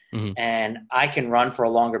me. And I can run for a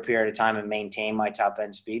longer period of time and maintain my top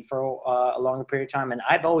end speed for a longer period of time. And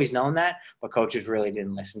I've always known that, but coaches really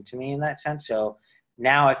didn't listen to me in that sense. So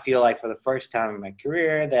now I feel like for the first time in my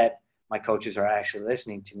career that my coaches are actually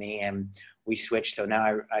listening to me, and we switched. So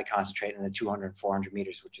now I concentrate on the 200, 400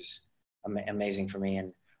 meters, which is amazing for me.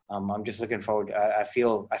 And I'm just looking forward. I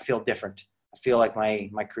feel different. I feel like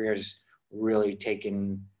my career's really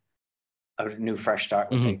taken a new, fresh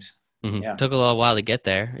start with things. Yeah. Took a little while to get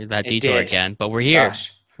there, that detour again, but we're here.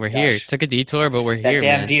 We're here. Took a detour, but we're here,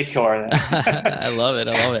 damn man. Detour. I love it.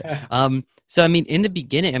 So, I mean, in the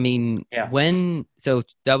beginning, so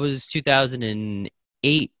that was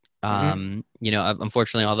 2008.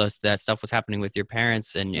 Unfortunately, all that stuff was happening with your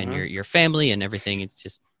parents and your family and everything. It's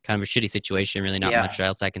just kind of a shitty situation. Really not much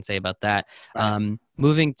else I can say about that. Right.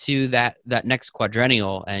 Moving to that next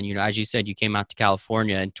quadrennial, and, as you said, you came out to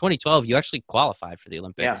California in 2012, you actually qualified for the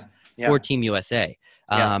Olympics for Team USA.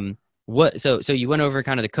 So you went over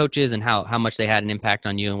kind of the coaches and how much they had an impact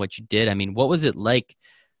on you and what you did. I mean, what was it like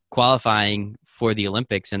qualifying for the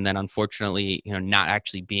Olympics and then unfortunately, not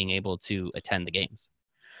actually being able to attend the games?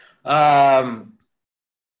 God,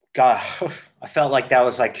 I felt like that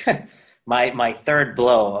was like my third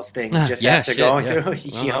blow of things after going through.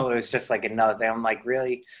 It was just like another thing. I'm like,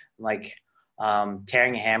 really, like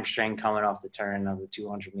tearing a hamstring coming off the turn of the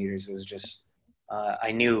 200 meters was just.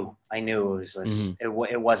 I knew it was just,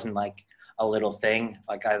 it wasn't like a little thing.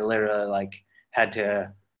 Like I literally had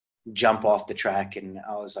to jump off the track, and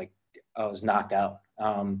I was knocked out.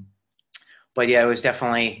 But yeah, it was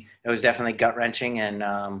definitely gut wrenching, and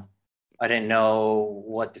I didn't know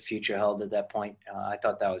what the future held at that point. I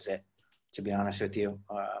thought that was it, to be honest with you.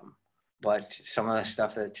 But some of the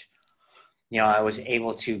stuff that, I was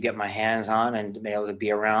able to get my hands on and to be able to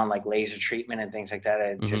be around, like laser treatment and things like that,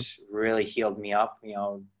 it just really healed me up,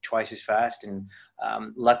 twice as fast. And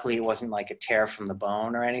luckily it wasn't like a tear from the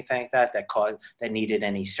bone or anything like that needed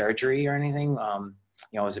any surgery or anything.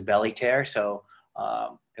 It was a belly tear. So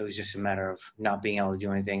it was just a matter of not being able to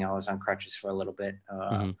do anything. I was on crutches for a little bit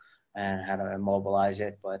and had to immobilize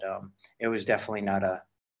it. But it was definitely not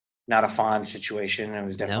a fun situation. It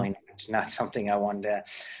was definitely not something I wanted to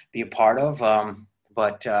be a part of.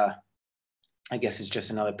 But I guess it's just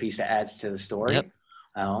another piece that adds to the story. Yep.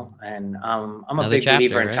 And I'm a big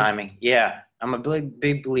believer in timing. Yeah, I'm a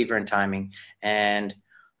big believer in timing. And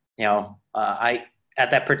I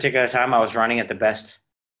at that particular time I was running at the best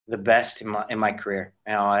in my career.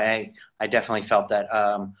 I definitely felt that.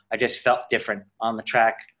 I just felt different on the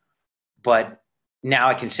track, but now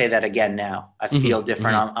I can say that again. Now I feel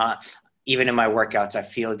different. Even in my workouts, I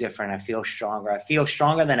feel different. I feel stronger. I feel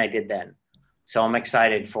stronger than I did then. So I'm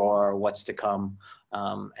excited for what's to come.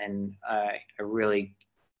 And I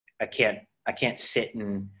can't sit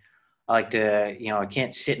and I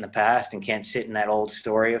can't sit in the past and can't sit in that old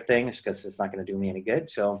story of things because it's not going to do me any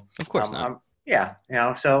good. So of course not.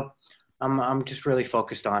 So I'm just really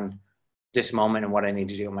focused on this moment and what I need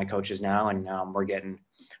to do with my coaches now. And we're getting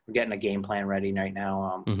a game plan ready right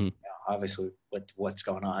now. Hmm. Obviously with what's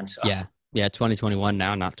going on. So Yeah. Yeah. 2021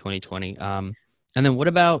 now, not 2020. And then what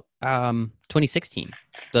about 2016?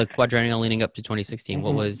 The quadrennial leading up to 2016.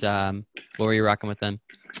 What were you rocking with them?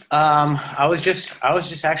 I was just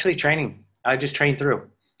actually training. I just trained through.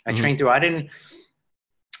 Hmm.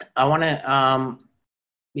 I want to,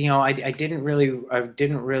 I didn't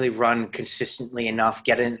really run consistently enough.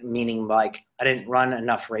 Meaning like I didn't run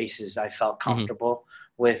enough races. I felt Hmm. comfortable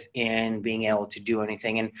with in being able to do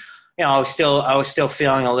anything. And, I was still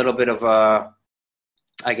feeling a little bit of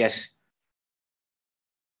I guess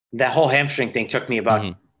that whole hamstring thing took me Hmm.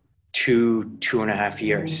 about 2.5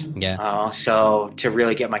 years. Yeah. So to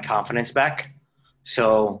really get my confidence back.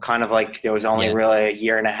 So kind of like there was only Yeah. really a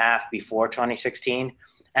year and a half before 2016.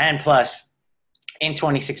 And plus in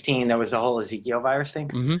 2016, there was the whole Ezekiel virus thing.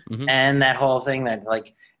 Hmm. Hmm. And that whole thing that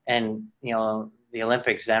like, and the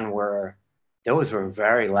Olympics then those were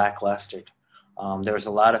very lackluster. There was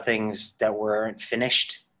a lot of things that weren't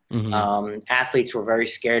finished. Hmm. Athletes were very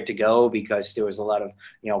scared to go because there was a lot of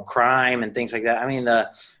crime and things like that. I mean, the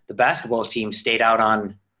basketball team stayed out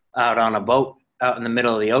on a boat out in the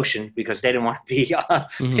middle of the ocean because they didn't want to be they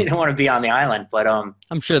Hmm. didn't want to be on the island. But I'm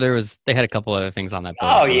sure they had a couple other things on that boat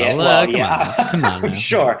oh as yeah, well. well Come on now. yeah, Come on I'm now.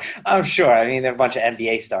 sure. I'm sure. I mean, they're a bunch of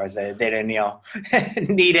NBA stars. They didn't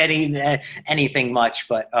need anything much,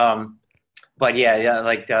 but yeah,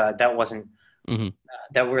 like Hmm.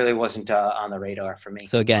 that really wasn't on the radar for me.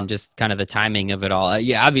 So again, just kind of the timing of it all.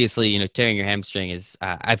 Yeah, obviously, tearing your hamstring is.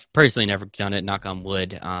 I've personally never done it. Knock on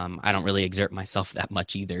wood. I don't really exert myself that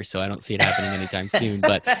much either, so I don't see it happening anytime soon.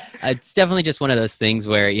 But it's definitely just one of those things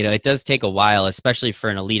where it does take a while, especially for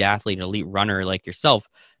an elite athlete, an elite runner like yourself,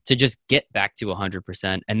 to just get back to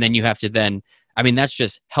 100%, and then you have to then. I mean, that's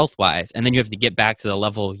just health wise, and then you have to get back to the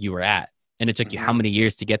level you were at. And it took you how Hmm. many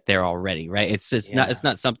years to get there already, right? It's just not. Yeah. It's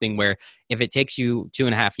not something where if it takes you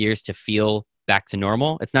 2.5 years to feel back to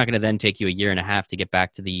normal, it's not going to then take you a year and a half to get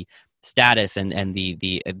back to the status and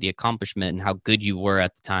the accomplishment and how good you were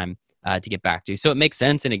at the time to get back to. So it makes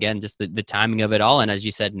sense. And again, just the timing of it all. And as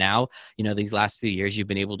you said, now, these last few years, you've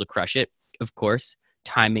been able to crush it. Of course,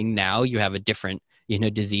 timing now, you have a different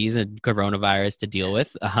disease and coronavirus to deal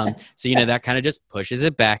with. So, that kind of just pushes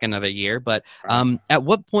it back another year. But Right. at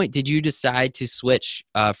what point did you decide to switch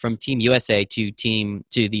from Team USA to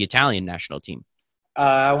the Italian national team?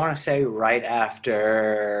 I want to say right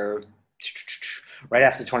after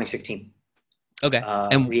 2016. Okay.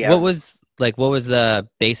 And Yeah. what was the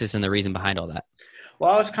basis and the reason behind all that?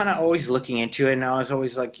 Well, I was kind of always looking into it, and I was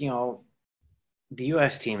always like, the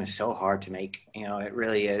U.S. team is so hard to make. It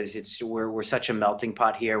really is. We're such a melting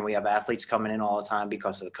pot here, and we have athletes coming in all the time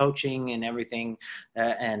because of the coaching and everything,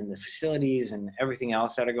 and the facilities and everything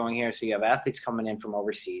else that are going here. So you have athletes coming in from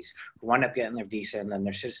overseas who wind up getting their visa and then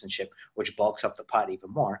their citizenship, which bulks up the pot even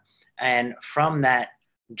more. And from that,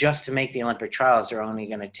 just to make the Olympic trials, they're only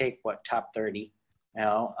going to take top 30,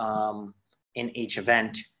 in each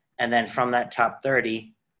event, and then from that top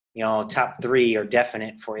 30, top three are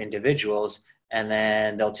definite for individuals, and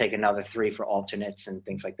then they'll take another 3 for alternates and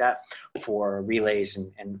things like that for relays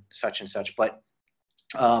and such. But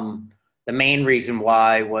the main reason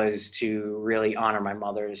why was to really honor my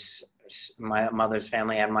mother's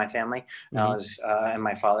family and my family, Hmm. and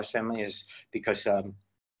my father's family, is because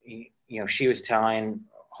she was Italian,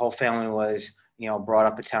 whole family was brought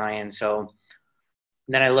up Italian. So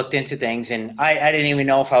then I looked into things, and I didn't even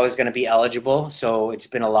know if I was going to be eligible. So it's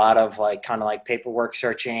been a lot of kind of like paperwork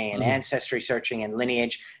searching and Hmm. ancestry searching and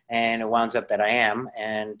lineage. And it winds up that I am.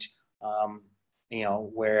 And,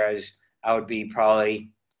 whereas I would be probably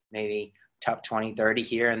maybe top 20, 30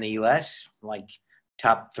 here in the US, like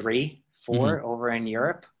top 3, Hmm. 4 over in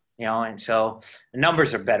Europe, and so the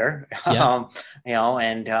numbers are better, Yeah,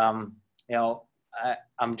 and,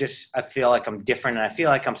 I feel like I'm different, and I feel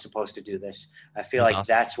like I'm supposed to do this. I feel that's like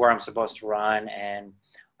awesome. that's where I'm supposed to run. And,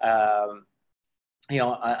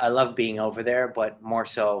 I love being over there, but more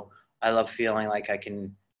so I love feeling like I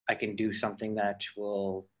can do something that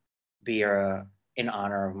will be in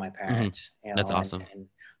honor of my Hmm. parents, That's awesome. and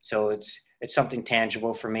so it's something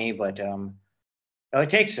tangible for me, but, it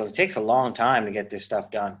takes a long time to get this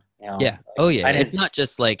stuff done. Yeah. Like Oh yeah. I It's didn't, not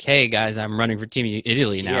just like, hey guys, I'm running for Team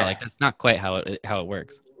Italy now. Like yeah. that's not quite how it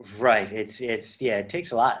works. Right. Yeah, it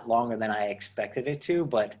takes a lot longer than I expected it to,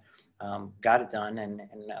 but got it done. And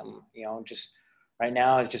just right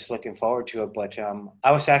now, I was just looking forward to it. But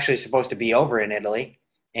I was actually supposed to be over in Italy,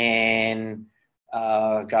 and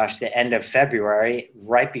the end of February,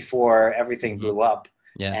 right before everything Hmm. blew up.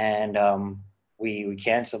 Yeah. And we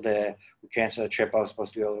canceled the trip. I was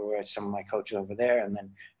supposed to be over with some of my coaches over there, and then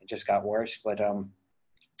it just got worse. But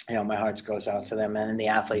my heart goes out to them and the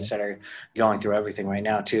athletes that are going through everything right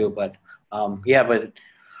now too. But but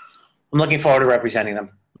I'm looking forward to representing them.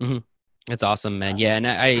 Mm-hmm. That's awesome, man. Yeah, and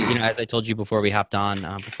I, as I told you before we hopped on,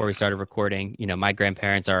 before we started recording, my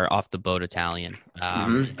grandparents are off the boat Italian.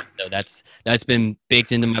 So that's been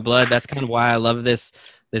baked into my blood. That's kind of why I love this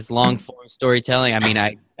long form storytelling. I mean,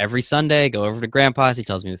 I every Sunday go over to Grandpa's. He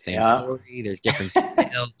tells me the same story. There's different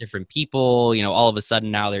details, different people. All of a sudden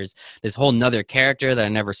now there's this whole nother character that I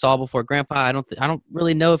never saw before. Grandpa, I don't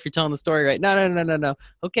really know if you're telling the story right. No.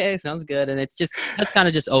 Okay, sounds good. And it's just that's kind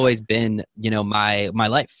of just always been my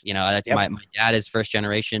life. That's my dad is first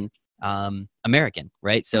generation American,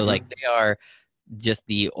 right? So like they are just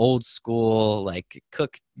the old school, like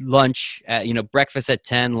cook lunch at, breakfast at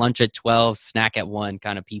 10, lunch at 12, snack at 1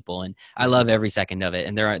 kind of people. And I love every second of it.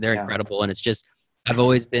 And they're incredible. And it's just, I've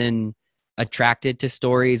always been attracted to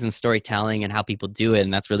stories and storytelling and how people do it.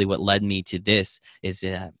 And that's really what led me to this is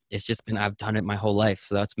it's just been, I've done it my whole life.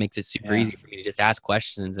 So that makes it super easy for me to just ask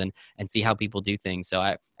questions and see how people do things. So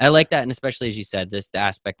I like that. And especially as you said, the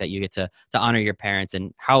aspect that you get to honor your parents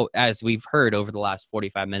and how, as we've heard over the last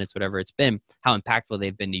 45 minutes, whatever it's been, how impactful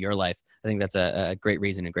they've been to your life. I think that's a great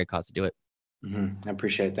reason, a great cause to do it. I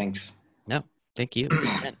appreciate it. Thanks. No, thank you.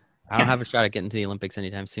 I don't have a shot at getting to the Olympics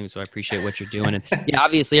anytime soon, so I appreciate what you're doing. And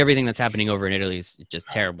obviously everything that's happening over in Italy is just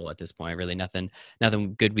terrible at this point. Really nothing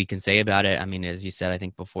good we can say about it. I mean, as you said, I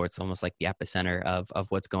think before, it's almost like the epicenter of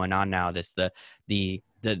what's going on now. And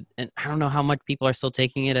I don't know how much people are still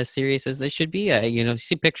taking it as serious as they should be. You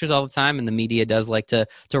see pictures all the time, and the media does like to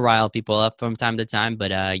rile people up from time to time.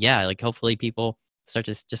 But like hopefully people start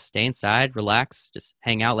to just stay inside, relax, just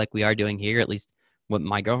hang out like we are doing here, at least what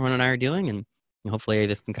my girlfriend and I are doing. And hopefully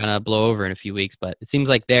this can kind of blow over in a few weeks, but it seems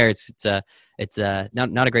like it's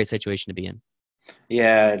not a great situation to be in.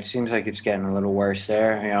 Yeah, it seems like it's getting a little worse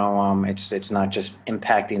there. It's not just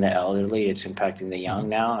impacting the elderly; it's impacting the young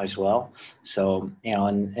now as well. So that's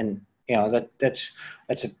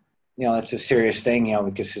a serious thing.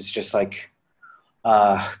 Because it's just like,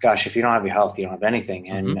 gosh, if you don't have your health, you don't have anything.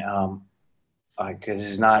 And because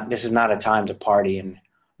this is not a time to party, and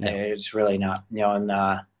it's really not.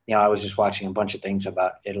 I was just watching a bunch of things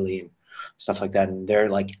about Italy and stuff like that, and they're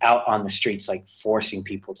like out on the streets, like forcing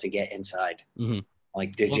people to get inside.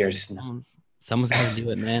 Like someone's got to do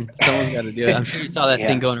it, man. Someone's got to do it. I'm sure you saw that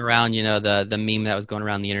thing going around, the meme that was going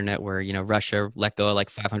around the internet where, Russia let go of like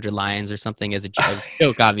 500 lions or something as a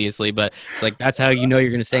joke, obviously. But it's like, that's how you're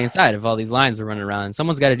going to stay inside if all these lions are running around. And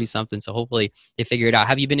someone's got to do something. So hopefully they figure it out.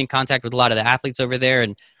 Have you been in contact with a lot of the athletes over there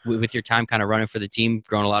and with your time kind of running for the team,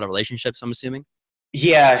 growing a lot of relationships, I'm assuming?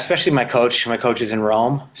 Yeah, especially my coach. My coach is in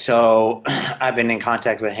Rome, so I've been in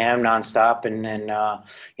contact with him nonstop, and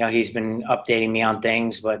he's been updating me on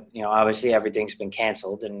things. But obviously everything's been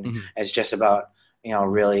canceled, and it's just about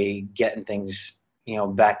really getting things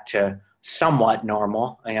back to somewhat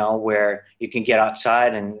normal. Where you can get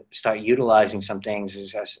outside and start utilizing some things.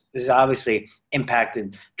 This is obviously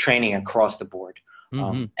impacted training across the board,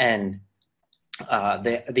 and the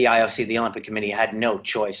IOC, the Olympic Committee, had no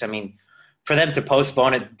choice. I mean, for them to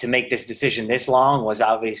postpone it, to make this decision this long, was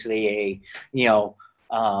obviously a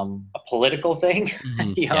political thing,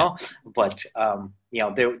 but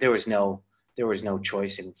there was no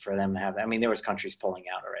choice for them to have that. I mean, there was countries pulling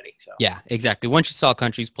out already. So yeah, exactly. Once you saw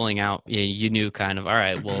countries pulling out, you knew kind of, all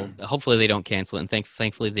right, well, hopefully they don't cancel it. And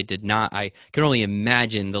thankfully they did not. I can only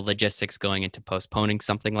imagine the logistics going into postponing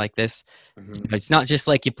something like this. It's not just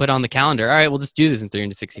like you put on the calendar, all right, we'll just do this in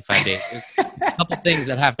 365 days. There's a couple things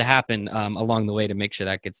that have to happen along the way to make sure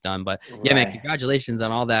that gets done. But yeah, man, congratulations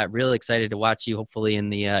on all that. Really excited to watch you hopefully in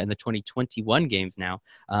the 2021 games now,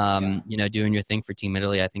 doing your thing for Team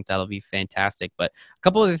Italy. I think that'll be fantastic. But a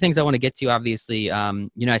couple other things I want to get to, obviously,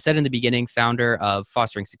 I said in the beginning, founder of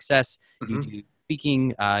Fostering Success. You do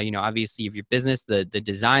speaking, obviously of your business, the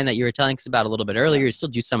design that you were telling us about a little bit earlier. You still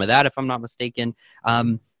do some of that, if I'm not mistaken.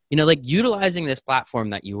 Like utilizing this platform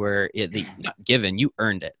that you were not given, you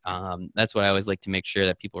earned it. That's what I always like to make sure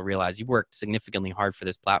that people realize. You worked significantly hard for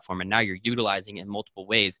this platform, and now you're utilizing it in multiple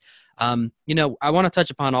ways. I want to touch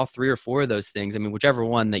upon all 3 or 4 of those things. I mean, whichever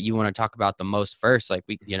one that you want to talk about the most first, like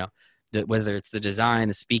whether it's the design,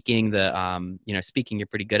 the speaking, speaking you're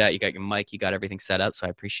pretty good at. You got your mic, you got everything set up, so I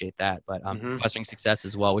appreciate that. But Fostering Success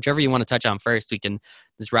as well. Whichever you want to touch on first, we can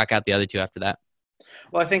just rack out the other 2 after that.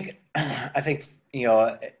 Well, I think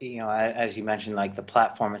as you mentioned, like the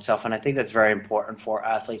platform itself, and I think that's very important for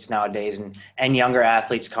athletes nowadays and younger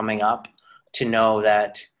athletes coming up to know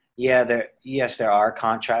that there are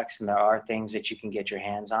contracts and there are things that you can get your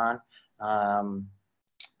hands on.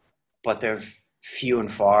 but they're few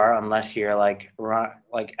and far unless you're like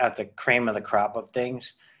at the cream of the crop of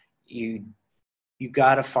things. You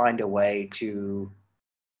got to find a way to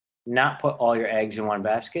not put all your eggs in one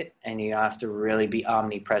basket, and you have to really be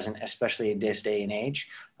omnipresent, especially in this day and age,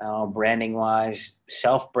 branding wise,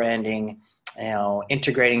 self-branding,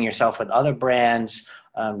 integrating yourself with other brands,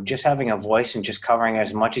 just having a voice and just covering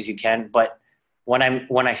as much as you can. But when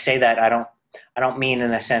I say that, I don't mean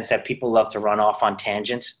in the sense that people love to run off on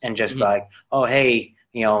tangents and just be like, oh, hey,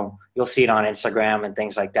 you'll see it on Instagram and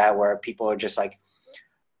things like that, where people are just like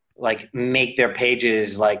make their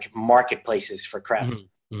pages like marketplaces for crap.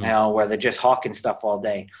 Where they're just hawking stuff all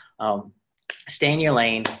day. Stay in your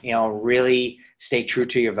lane, really stay true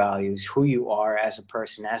to your values, who you are as a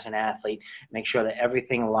person, as an athlete, make sure that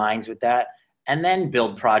everything aligns with that, and then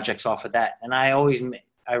build projects off of that. And I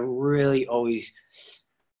really always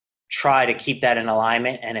try to keep that in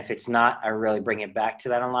alignment. And if it's not, I really bring it back to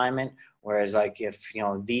that alignment. Whereas like, if,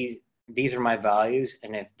 these are my values,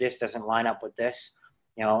 and if this doesn't line up with this,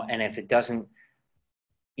 and if it doesn't,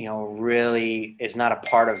 really is not a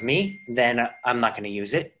part of me, then I'm not going to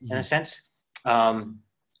use it in a sense. As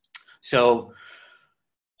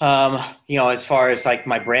far as like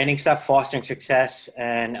my branding stuff, fostering success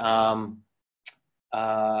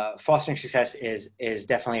is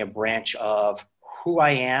definitely a branch of who I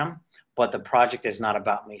am, but the project is not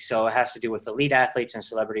about me. So it has to do with elite athletes and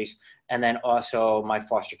celebrities, and then also my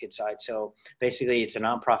foster kid side. So basically it's a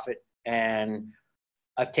nonprofit, and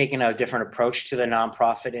I've taken a different approach to the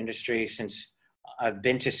nonprofit industry since I've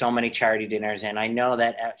been to so many charity dinners. And I know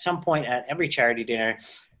that at some point at every charity dinner,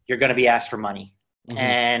 you're going to be asked for money.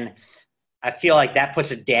 And I feel like that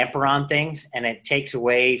puts a damper on things, and it takes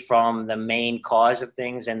away from the main cause of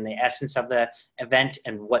things and the essence of the event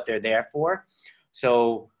and what they're there for.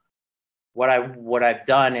 So what I've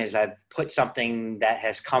done is I've put something that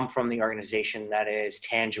has come from the organization that is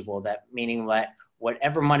tangible, that meaning that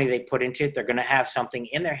whatever money they put into it, they're going to have something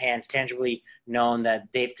in their hands, tangibly known that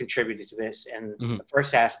they've contributed to this. And the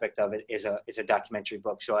first aspect of it is a documentary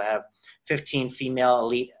book. So I have 15 female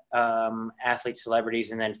elite athlete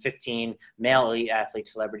celebrities, and then 15 male elite athlete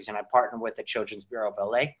celebrities. And I partner with the Children's Bureau of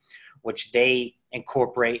LA, which they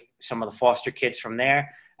incorporate some of the foster kids from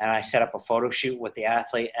there. And I set up a photo shoot with the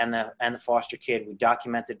athlete and the foster kid. We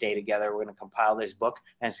document the day together. We're going to compile this book,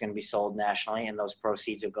 and it's going to be sold nationally. And those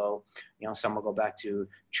proceeds will go, some will go back to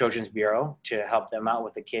Children's Bureau to help them out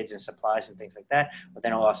with the kids and supplies and things like that. But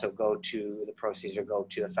then it'll also the proceeds will go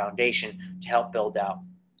to the foundation to help build out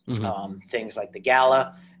things like the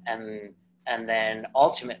gala. And then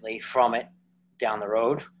ultimately from it down the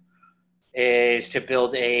road is to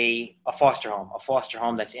build a foster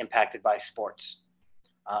home that's impacted by sports.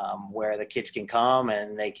 Where the kids can come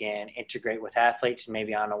and they can integrate with athletes,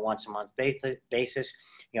 maybe on a once-a-month basis,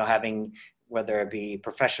 having, whether it be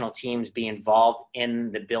professional teams, be involved in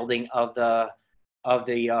the building of the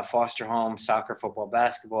foster home, soccer, football,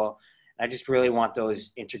 basketball. I just really want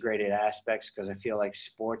those integrated aspects, because I feel like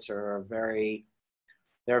sports are a very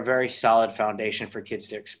solid foundation for kids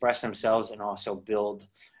to express themselves and also build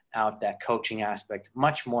out that coaching aspect,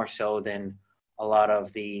 much more so than a lot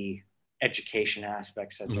of the education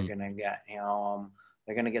aspects that they're going to get.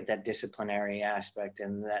 They're going to get that disciplinary aspect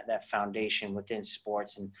and that foundation within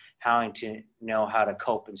sports, and how to know how to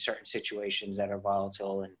cope in certain situations that are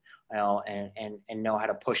volatile, and and know how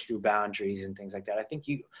to push through boundaries and things like that. I think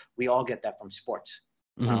we all get that from sports.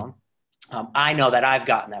 I know that I've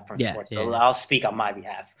gotten that from sports, so I'll speak on my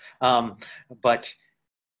behalf. But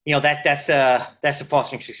that's the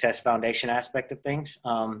fostering success foundation aspect of things.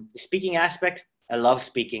 The speaking aspect, I love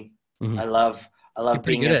speaking. I love You're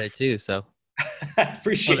pretty being good at it too, so I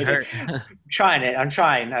appreciate it. I'm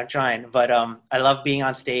trying. But I love being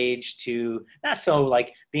on stage, to not so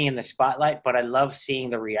like being in the spotlight, but I love seeing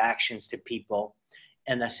the reactions to people,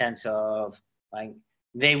 in the sense of like,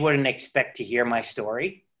 they wouldn't expect to hear my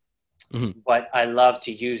story, but I love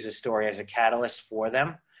to use the story as a catalyst for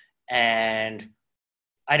them. And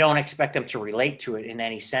I don't expect them to relate to it in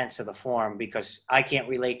any sense of the form, because I can't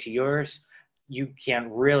relate to yours. You can't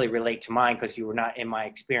really relate to mine because you were not in my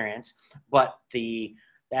experience. But the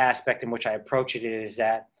aspect in which I approach it is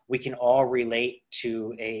that we can all relate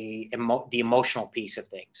to the emotional piece of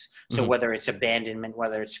things. So whether it's abandonment,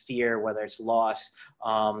 whether it's fear, whether it's loss,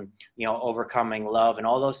 overcoming love, and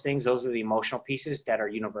all those things, those are the emotional pieces that are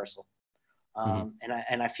universal.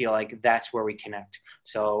 And I feel like that's where we connect.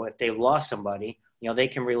 So if they've lost somebody, they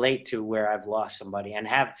can relate to where I've lost somebody, and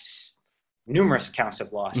have numerous counts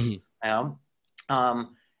of loss.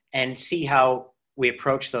 And see how we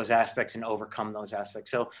approach those aspects and overcome those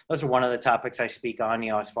aspects. So those are one of the topics I speak on,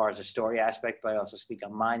 as far as the story aspect, but I also speak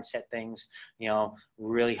on mindset things,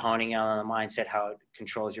 really honing out on the mindset, how it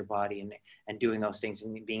controls your body, and doing those things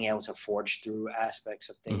and being able to forge through aspects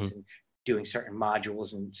of things and doing certain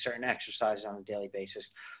modules and certain exercises on a daily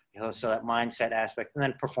basis, so that mindset aspect, and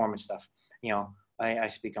then performance stuff. I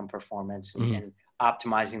speak on performance and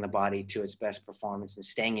optimizing the body to its best performance and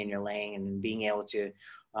staying in your lane and being able to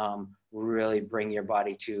really bring your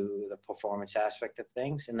body to the performance aspect of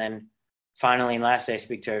things. And then finally, and lastly, I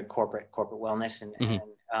speak to corporate wellness and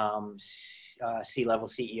C-level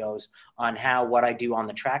CEOs on how what I do on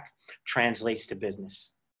the track translates to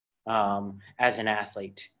business as an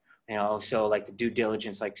athlete. So like the due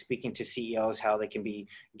diligence, like speaking to CEOs, how they can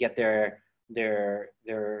get their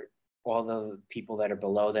all the people that are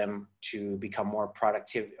below them to become more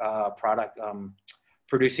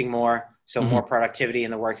producing more. So more productivity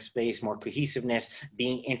in the workspace, more cohesiveness,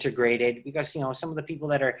 being integrated, because, some of the people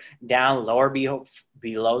that are down lower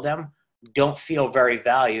below them don't feel very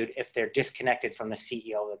valued if they're disconnected from the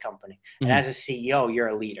CEO of the company. And as a CEO, you're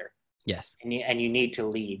a leader. Yes. And you need to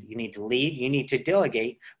lead. You need to lead. You need to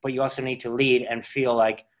delegate, but you also need to lead and feel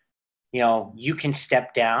like, you can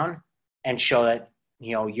step down and show that,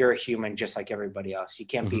 you're a human just like everybody else. You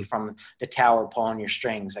can't be from the tower pulling your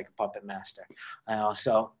strings like a puppet master.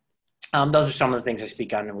 So those are some of the things I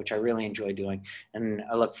speak on, which I really enjoy doing. And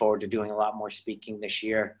I look forward to doing a lot more speaking this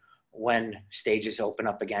year when stages open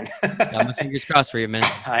up again. Got my fingers crossed for you, man.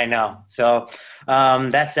 I know. So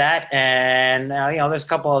that's that. And, there's a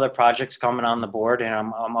couple other projects coming on the board, and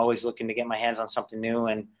I'm always looking to get my hands on something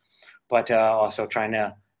new, but also trying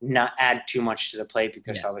to not add too much to the plate,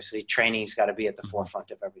 because obviously training's got to be at the forefront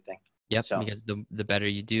of everything. Yep. So, because the better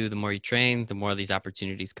you do, the more you train, the more these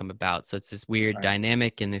opportunities come about. So it's this weird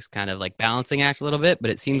dynamic and this kind of like balancing act a little bit, but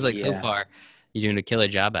it seems like so far you're doing a killer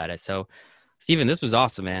job at it. So Stephen, this was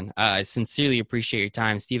awesome, man. I sincerely appreciate your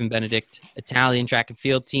time. Stephen Benedict, Italian track and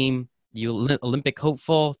field team, you Olympic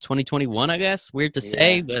hopeful 2021, I guess. Weird to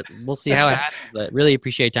say, but we'll see how it happens. But really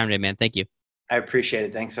appreciate your time today, man. Thank you. I appreciate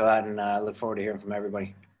it. Thanks a lot, and I look forward to hearing from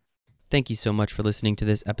everybody. Thank you so much for listening to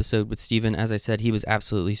this episode with Stephen. As I said, he was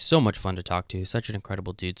absolutely so much fun to talk to. Such an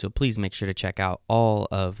incredible dude. So please make sure to check out all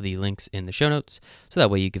of the links in the show notes, so that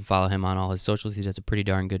way you can follow him on all his socials. He does a pretty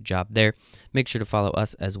darn good job there. Make sure to follow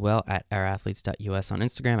us as well at ourathletes.us on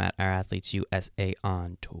Instagram, at ourathletesusa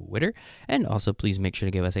on Twitter. And also please make sure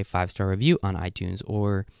to give us a 5-star review on iTunes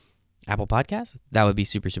or Apple Podcasts. That would be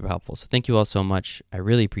super, super helpful. So thank you all so much. I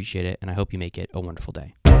really appreciate it, and I hope you make it a wonderful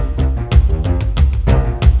day.